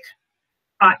felt like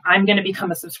I'm going to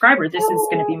become a subscriber. This is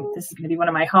going to be one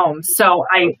of my homes. So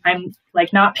I'm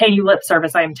like not paying you lip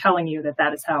service. I am telling you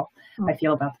that is how I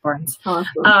feel about the Barnes.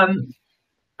 Awesome.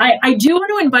 I do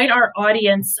want to invite our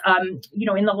audience, you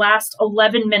know, in the last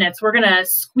 11 minutes, we're going to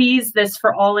squeeze this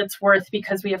for all it's worth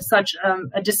because we have such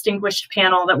a distinguished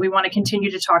panel that we want to continue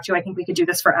to talk to. I think we could do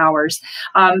this for hours.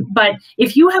 But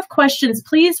if you have questions,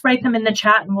 please write them in the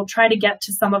chat and we'll try to get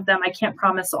to some of them. I can't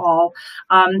promise all.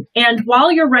 And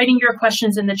while you're writing your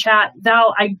questions in the chat,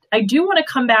 Val, I do want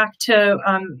to come back to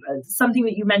something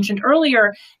that you mentioned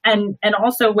earlier and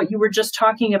also what you were just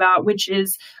talking about, which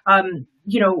is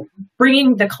you know,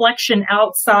 bringing the collection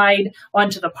outside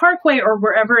onto the parkway or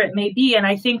wherever it may be. And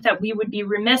I think that we would be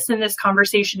remiss in this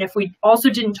conversation if we also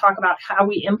didn't talk about how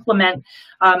we implement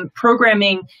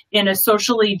programming in a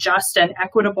socially just and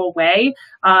equitable way.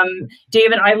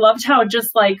 David, I loved how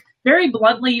just like very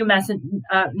bluntly you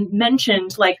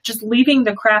mentioned like just leaving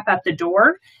the crap at the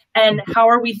door. And how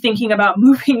are we thinking about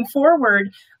moving forward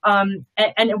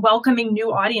and welcoming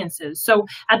new audiences? So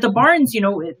at the Barnes, you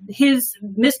know,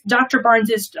 Dr.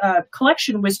 Barnes's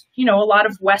collection was, you know, a lot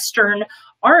of Western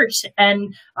art.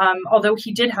 And although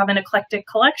he did have an eclectic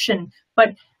collection,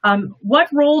 but what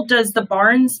role does the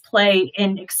Barnes play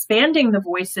in expanding the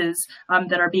voices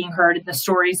that are being heard and the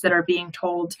stories that are being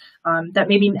told that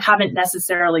maybe haven't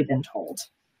necessarily been told?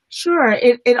 Sure.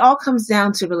 It all comes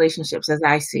down to relationships as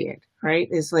I see it, right?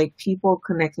 It's like people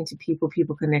connecting to people,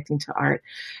 people connecting to art.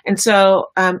 And so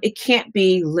it can't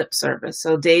be lip service.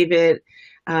 So David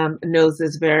knows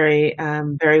this very,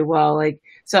 very well. Like,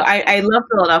 so I love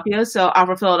Philadelphia. So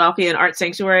Opera Philadelphia and Art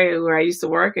Sanctuary, where I used to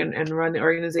work and run the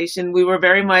organization, we were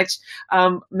very much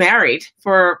married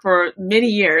for many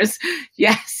years.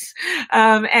 Yes.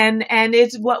 And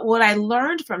it's what I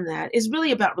learned from that is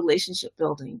really about relationship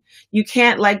building. You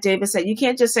can't, like David said, you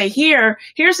can't just say,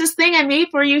 here's this thing I made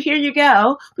for you, here you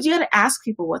go. But you got to ask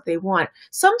people what they want.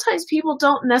 Sometimes people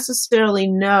don't necessarily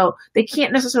know, they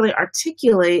can't necessarily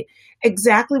articulate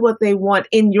exactly what they want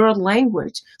in your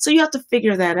language. So you have to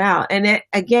figure that out. And it,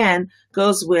 again,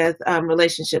 goes with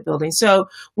relationship building. So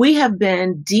we have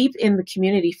been deep in the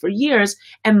community for years,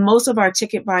 and most of our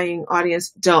ticket buying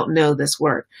audience don't know this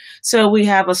work. So we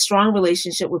have a strong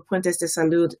relationship with Puentes de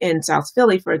Salud in South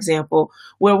Philly, for example,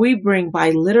 where we bring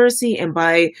biliteracy and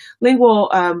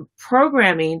bilingual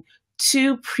programming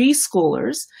to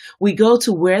preschoolers. We go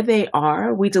to where they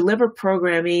are. We deliver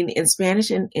programming in Spanish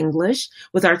and English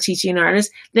with our teaching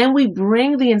artists. Then we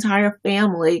bring the entire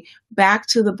family back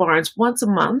to the Barnes once a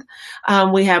month.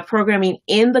 We have programming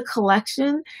in the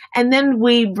collection. And then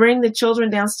we bring the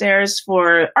children downstairs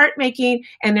for art making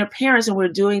and their parents. And we're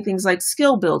doing things like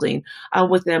skill building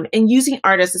with them and using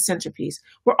art as a centerpiece.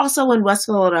 We're also in West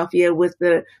Philadelphia with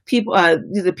the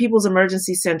People's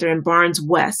Emergency Center in Barnes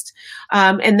West.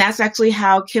 And that's actually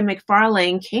how Kim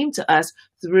McFarlane came to us,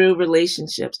 through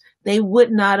relationships. They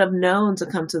would not have known to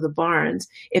come to the Barnes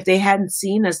if they hadn't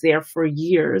seen us there for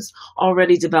years,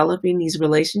 already developing these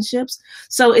relationships.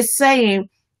 So it's saying,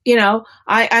 you know,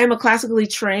 I'm a classically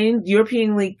trained,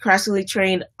 Europeanly classically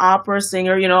trained opera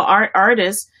singer, you know,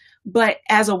 artist, but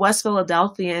as a West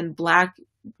Philadelphian Black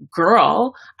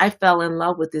girl, I fell in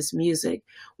love with this music.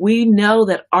 We know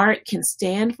that art can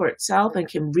stand for itself and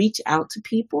can reach out to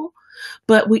people,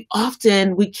 but we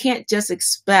can't just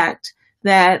expect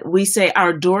that we say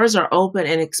our doors are open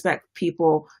and expect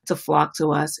people to flock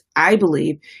to us. I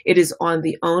believe it is on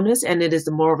the onus and it is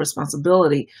the moral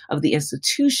responsibility of the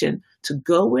institution to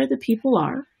go where the people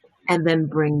are and then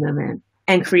bring them in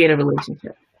and create a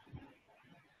relationship.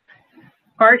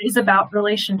 Art is about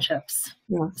relationships.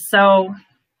 Yeah. So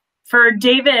for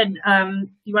David,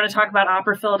 you want to talk about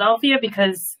Opera Philadelphia,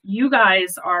 because you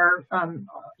guys are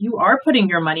putting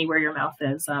your money where your mouth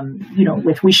is.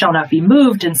 With "We Shall Not Be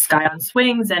Moved" and "Sky on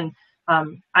Swings," and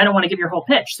I don't want to give your whole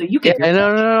pitch, so you give. Yeah,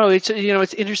 no. It's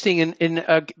it's interesting,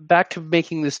 and back to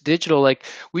making this digital. Like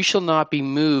 "We Shall Not Be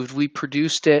Moved," we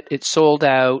produced it. It sold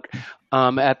out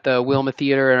at the Wilma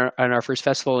Theater on our first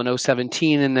festival in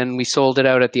 2017, and then we sold it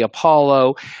out at the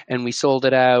Apollo, and we sold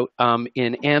it out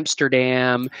in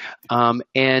Amsterdam,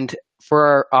 and for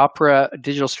our opera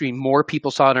digital stream, more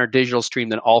people saw it on our digital stream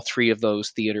than all three of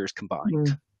those theaters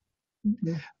combined.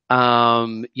 Mm-hmm.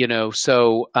 And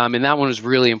that one was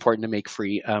really important to make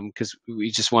free because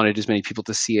we just wanted as many people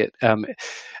to see it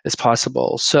as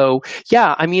possible. So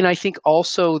yeah, I mean, I think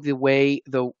also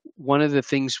one of the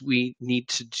things we need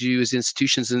to do as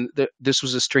institutions, and this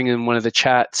was a string in one of the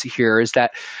chats here, is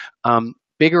that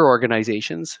bigger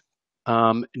organizations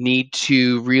need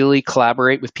to really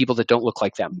collaborate with people that don't look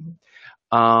like them.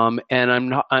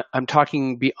 And I'm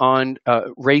talking beyond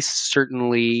race,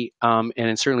 certainly,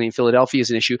 and certainly in Philadelphia is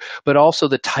an issue, but also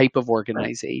the type of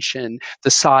organization, the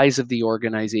size of the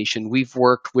organization. We've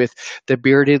worked with the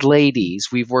Bearded Ladies,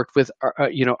 we've worked with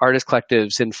artist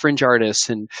collectives and fringe artists,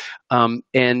 and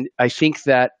I think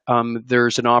that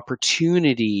there's an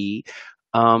opportunity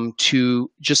to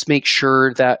just make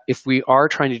sure that if we are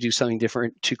trying to do something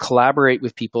different, to collaborate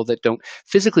with people that don't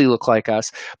physically look like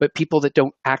us, but people that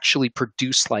don't actually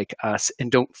produce like us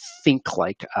and don't think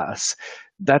like us.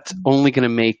 That's only going to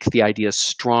make the ideas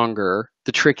stronger.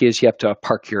 The trick is you have to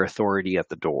park your authority at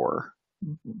the door.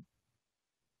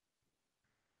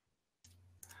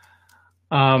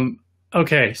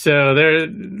 Okay, so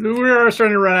we're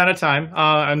starting to run out of time,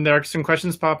 and there are some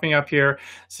questions popping up here.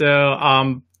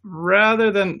 So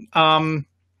rather than, I'm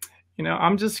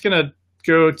just going to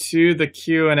go to the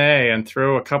Q&A and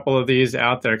throw a couple of these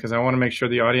out there because I want to make sure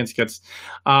the audience gets,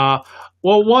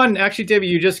 one, actually, David,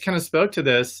 you just kind of spoke to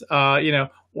this,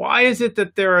 why is it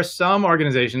that there are some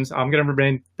organizations,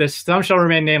 some shall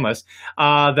remain nameless,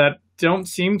 that don't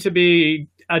seem to be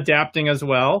adapting as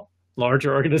well,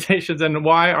 larger organizations, and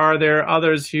why are there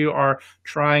others who are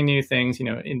trying new things,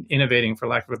 innovating, for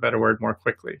lack of a better word, more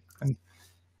quickly? And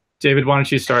David, why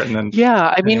don't you start, and then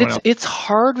I mean, it's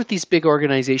hard with these big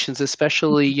organizations,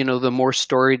 especially the more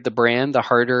storied the brand, the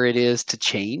harder it is to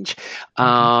change,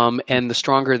 and the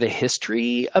stronger the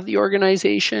history of the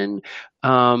organization,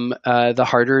 the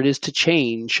harder it is to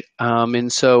change.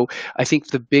 And so I think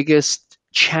the biggest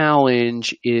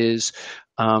challenge is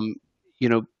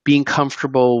being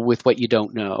comfortable with what you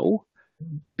don't know,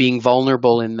 being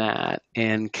vulnerable in that,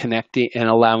 and connecting and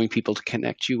allowing people to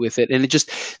connect you with it. And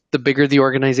the bigger the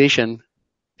organization,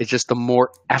 it's just the more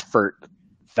effort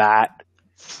that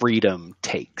freedom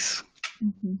takes.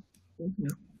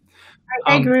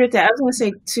 I agree with that. I was going to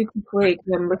say too quickly,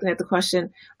 when I'm looking at the question,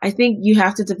 I think you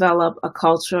have to develop a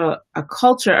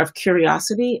culture of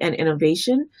curiosity and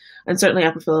innovation. And certainly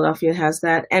Opera Philadelphia has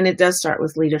that. And it does start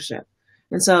with leadership.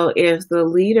 And so if the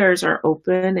leaders are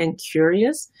open and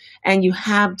curious, and you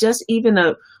have just even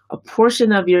a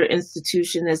portion of your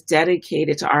institution that's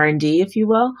dedicated to R&D, if you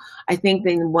will, I think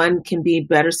then one can be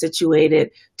better situated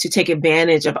to take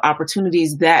advantage of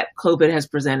opportunities that COVID has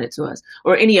presented to us,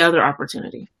 or any other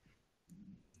opportunity.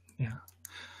 Yeah.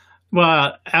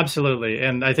 Well, absolutely.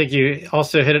 And I think you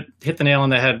also hit the nail on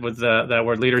the head with that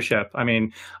word leadership. I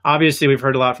mean, obviously we've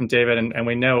heard a lot from David, and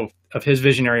we know of his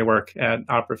visionary work at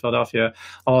Opera Philadelphia.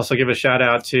 I'll also give a shout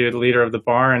out to the leader of the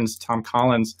Barns, Tom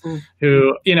Collins,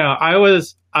 who,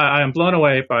 I am blown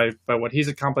away by what he's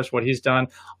accomplished, what he's done.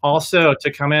 Also to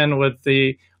come in with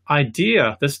the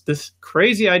idea, this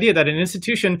crazy idea that an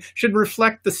institution should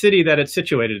reflect the city that it's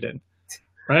situated in,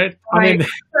 right? I mean,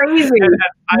 crazy.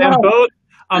 I am both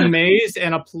amazed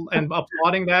and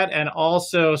applauding that, and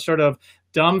also sort of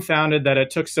dumbfounded that it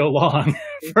took so long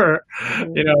for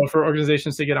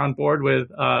organizations to get on board with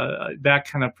that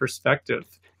kind of perspective.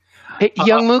 Hey,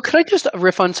 Youngmoo, could I just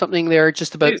riff on something there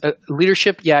just about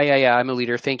leadership? Yeah, I'm a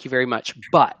leader. Thank you very much.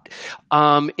 But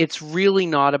it's really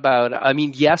not about,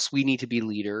 yes, we need to be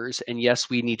leaders, and yes,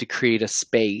 we need to create a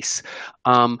space.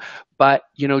 But,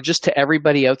 just to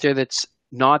everybody out there that's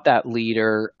not that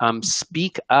leader,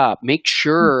 speak up, make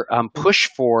sure, push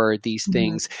for these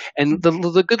things, and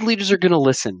the good leaders are going to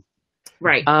listen,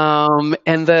 right? And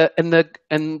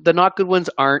the not good ones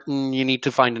aren't, and you need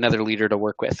to find another leader to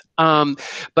work with. But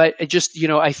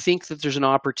I think that there's an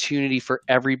opportunity for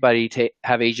everybody to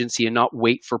have agency and not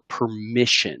wait for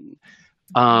permission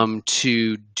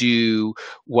to do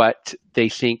what they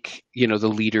think the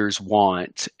leaders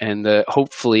want, and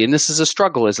hopefully, and this is a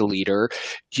struggle as a leader,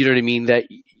 do you know what I mean, that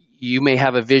you may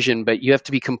have a vision, but you have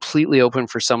to be completely open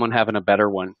for someone having a better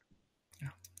one.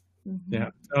 Yeah.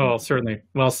 Oh, certainly.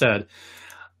 Well said.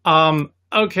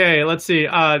 Okay, let's see.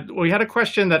 We had a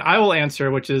question that I will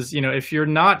answer, which is, if you're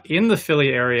not in the Philly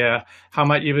area, how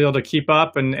might you be able to keep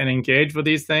up and engage with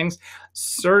these things?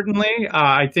 Certainly,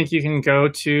 I think you can go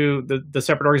to the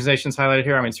separate organizations highlighted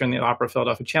here. I mean, certainly the Opera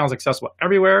Philadelphia channel is accessible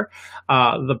everywhere.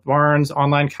 The Barnes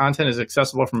online content is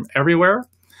accessible from everywhere.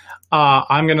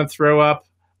 I'm going to throw up,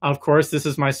 of course, this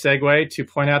is my segue to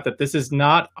point out that this is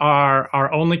not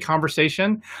our only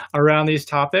conversation around these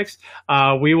topics.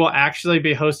 We will actually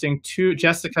be hosting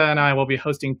Jessica and I will be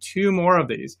hosting 2 more of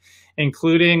these,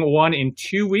 including one in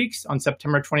 2 weeks on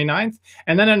September 29th,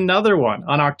 and then another one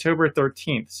on October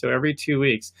 13th. So every 2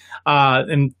 weeks.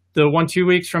 And the 2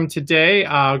 weeks from today,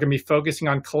 we're going to be focusing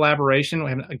on collaboration. We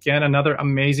have, again, another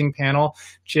amazing panel.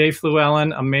 Jay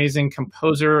Fluellen, amazing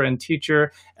composer and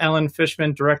teacher. Ellen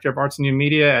Fishman, Director of Arts and New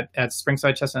Media at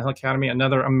Springside Chestnut Hill Academy,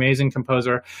 another amazing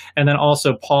composer. And then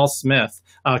also Paul Smith,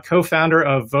 co-founder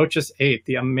of Voces 8,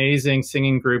 the amazing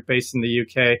singing group based in the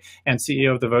UK, and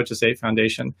CEO of the Voces 8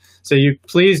 Foundation. So you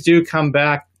please do come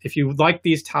back. If you like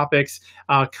these topics,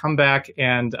 come back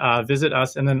and visit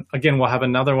us. And then again, we'll have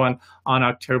another one on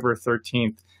October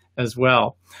 13th as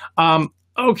well.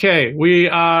 Okay, we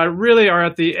really are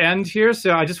at the end here.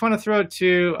 So I just want to throw it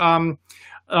to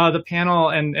the panel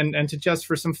and to Jess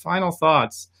for some final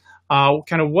thoughts.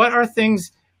 Kind of what are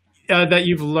things that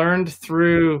you've learned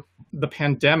through the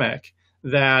pandemic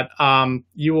that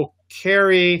you will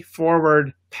carry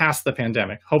forward past the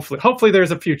pandemic? Hopefully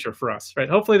there's a future for us, right?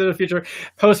 Hopefully there's a future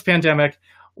post-pandemic.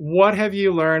 What have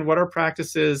you learned? What are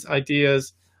practices,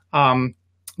 ideas,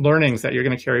 learnings that you're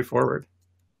going to carry forward?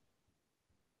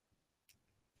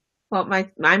 Well,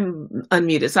 I'm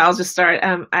unmuted, so I'll just start.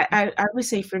 I would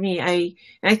say for me,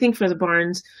 I think for the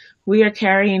Barnes, we are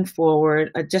carrying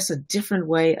forward just a different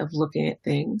way of looking at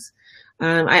things.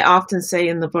 I often say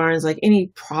in the Barnes, like any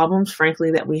problems,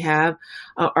 frankly, that we have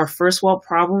are first world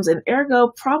problems, and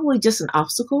ergo probably just an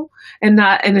obstacle and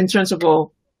not an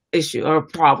insurmountable issue or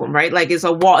problem, right? Like it's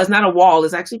a wall. It's not a wall.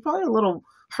 It's actually probably a little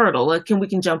hurdle. Like we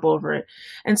can jump over it.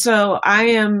 And so I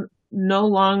am no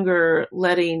longer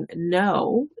letting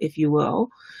no, if you will,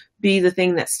 be the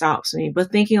thing that stops me,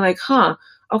 but thinking like,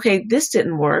 okay, this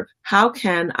didn't work. How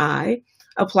can I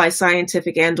apply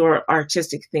scientific and or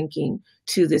artistic thinking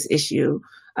to this issue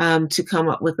to come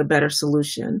up with a better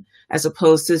solution, as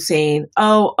opposed to saying,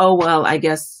 oh, well, I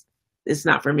guess it's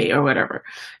not for me or whatever,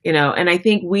 and I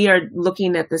think we are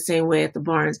looking at the same way at the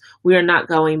Barnes. We are not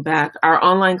going back. Our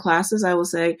online classes, I will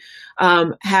say,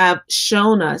 have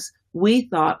shown us, we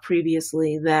thought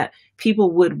previously that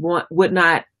people would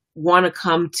not want to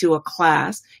come to a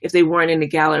class if they weren't in the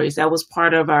galleries. That was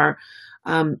part of our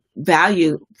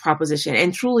value proposition,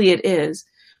 and truly it is.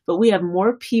 But we have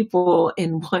more people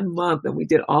in 1 month than we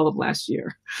did all of last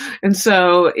year. And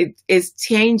so it's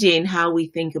changing how we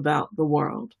think about the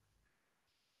world.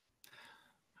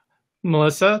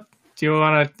 Melissa, do you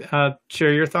want to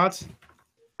share your thoughts?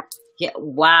 Yeah,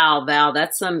 wow, Val,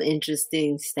 that's some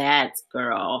interesting stats,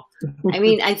 girl. I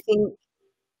mean, I think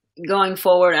going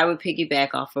forward, I would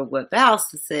piggyback off of what Val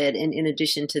said. And in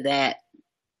addition to that,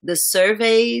 the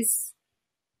surveys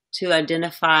to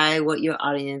identify what your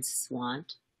audience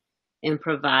want and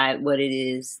provide what it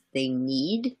is they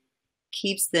need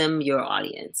keeps them your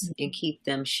audience and keep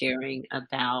them sharing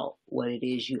about what it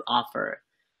is you offer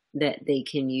that they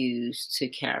can use to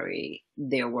carry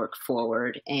their work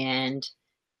forward. And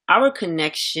our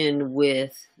connection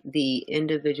with the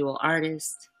individual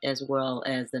artists as well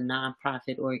as the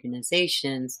nonprofit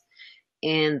organizations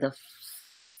and the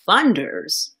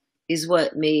funders is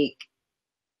what make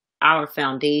our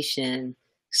foundation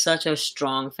such a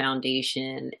strong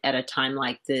foundation at a time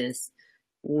like this,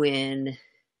 when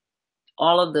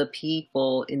all of the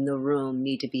people in the room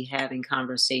need to be having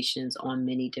conversations on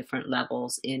many different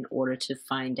levels in order to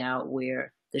find out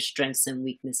where the strengths and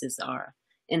weaknesses are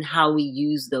and how we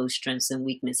use those strengths and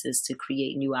weaknesses to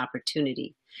create new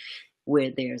opportunity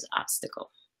where there's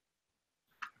obstacle.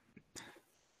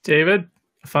 David,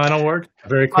 final word,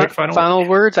 very quick final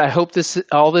words. I hope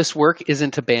all this work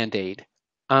isn't a Band-Aid.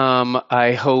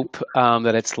 I hope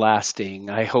that it's lasting.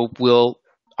 I hope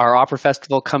our opera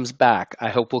festival comes back. I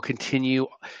hope we'll continue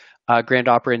Grand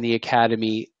Opera in the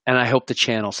Academy, and I hope the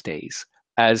channel stays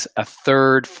as a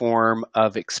third form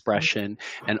of expression.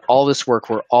 And all this work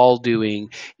we're all doing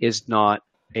is not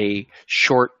a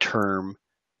short-term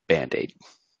Band-Aid.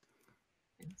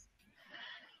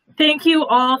 Thank you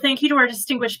all. Thank you to our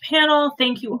distinguished panel.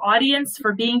 Thank you, audience,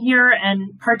 for being here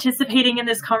and participating in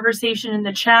this conversation in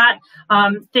the chat.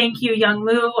 Thank you,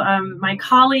 Youngmoo, my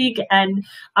colleague. And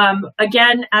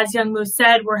again, as Youngmoo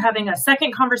said, we're having a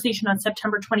second conversation on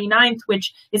September 29th,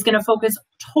 which is going to focus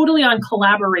totally on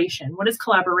collaboration. What does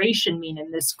collaboration mean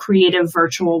in this creative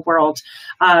virtual world?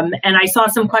 And I saw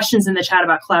some questions in the chat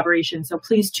about collaboration, so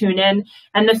please tune in.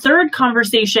 And the third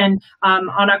conversation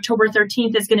on October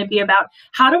 13th is going to be about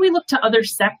how do we look to other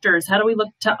sectors? How do we look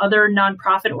to other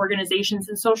nonprofit organizations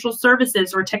and social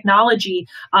services or technology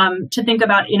to think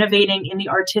about innovating in the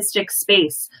artistic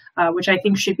space, which I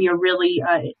think should be a really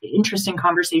interesting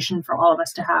conversation for all of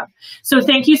us to have. So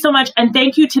thank you so much. And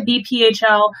thank you to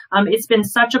BPHL. It's been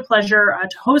such a pleasure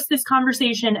to host this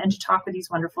conversation and to talk with these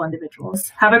wonderful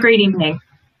individuals. Have a great evening.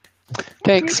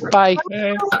 Thanks. Bye.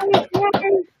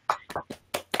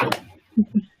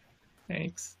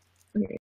 Thanks.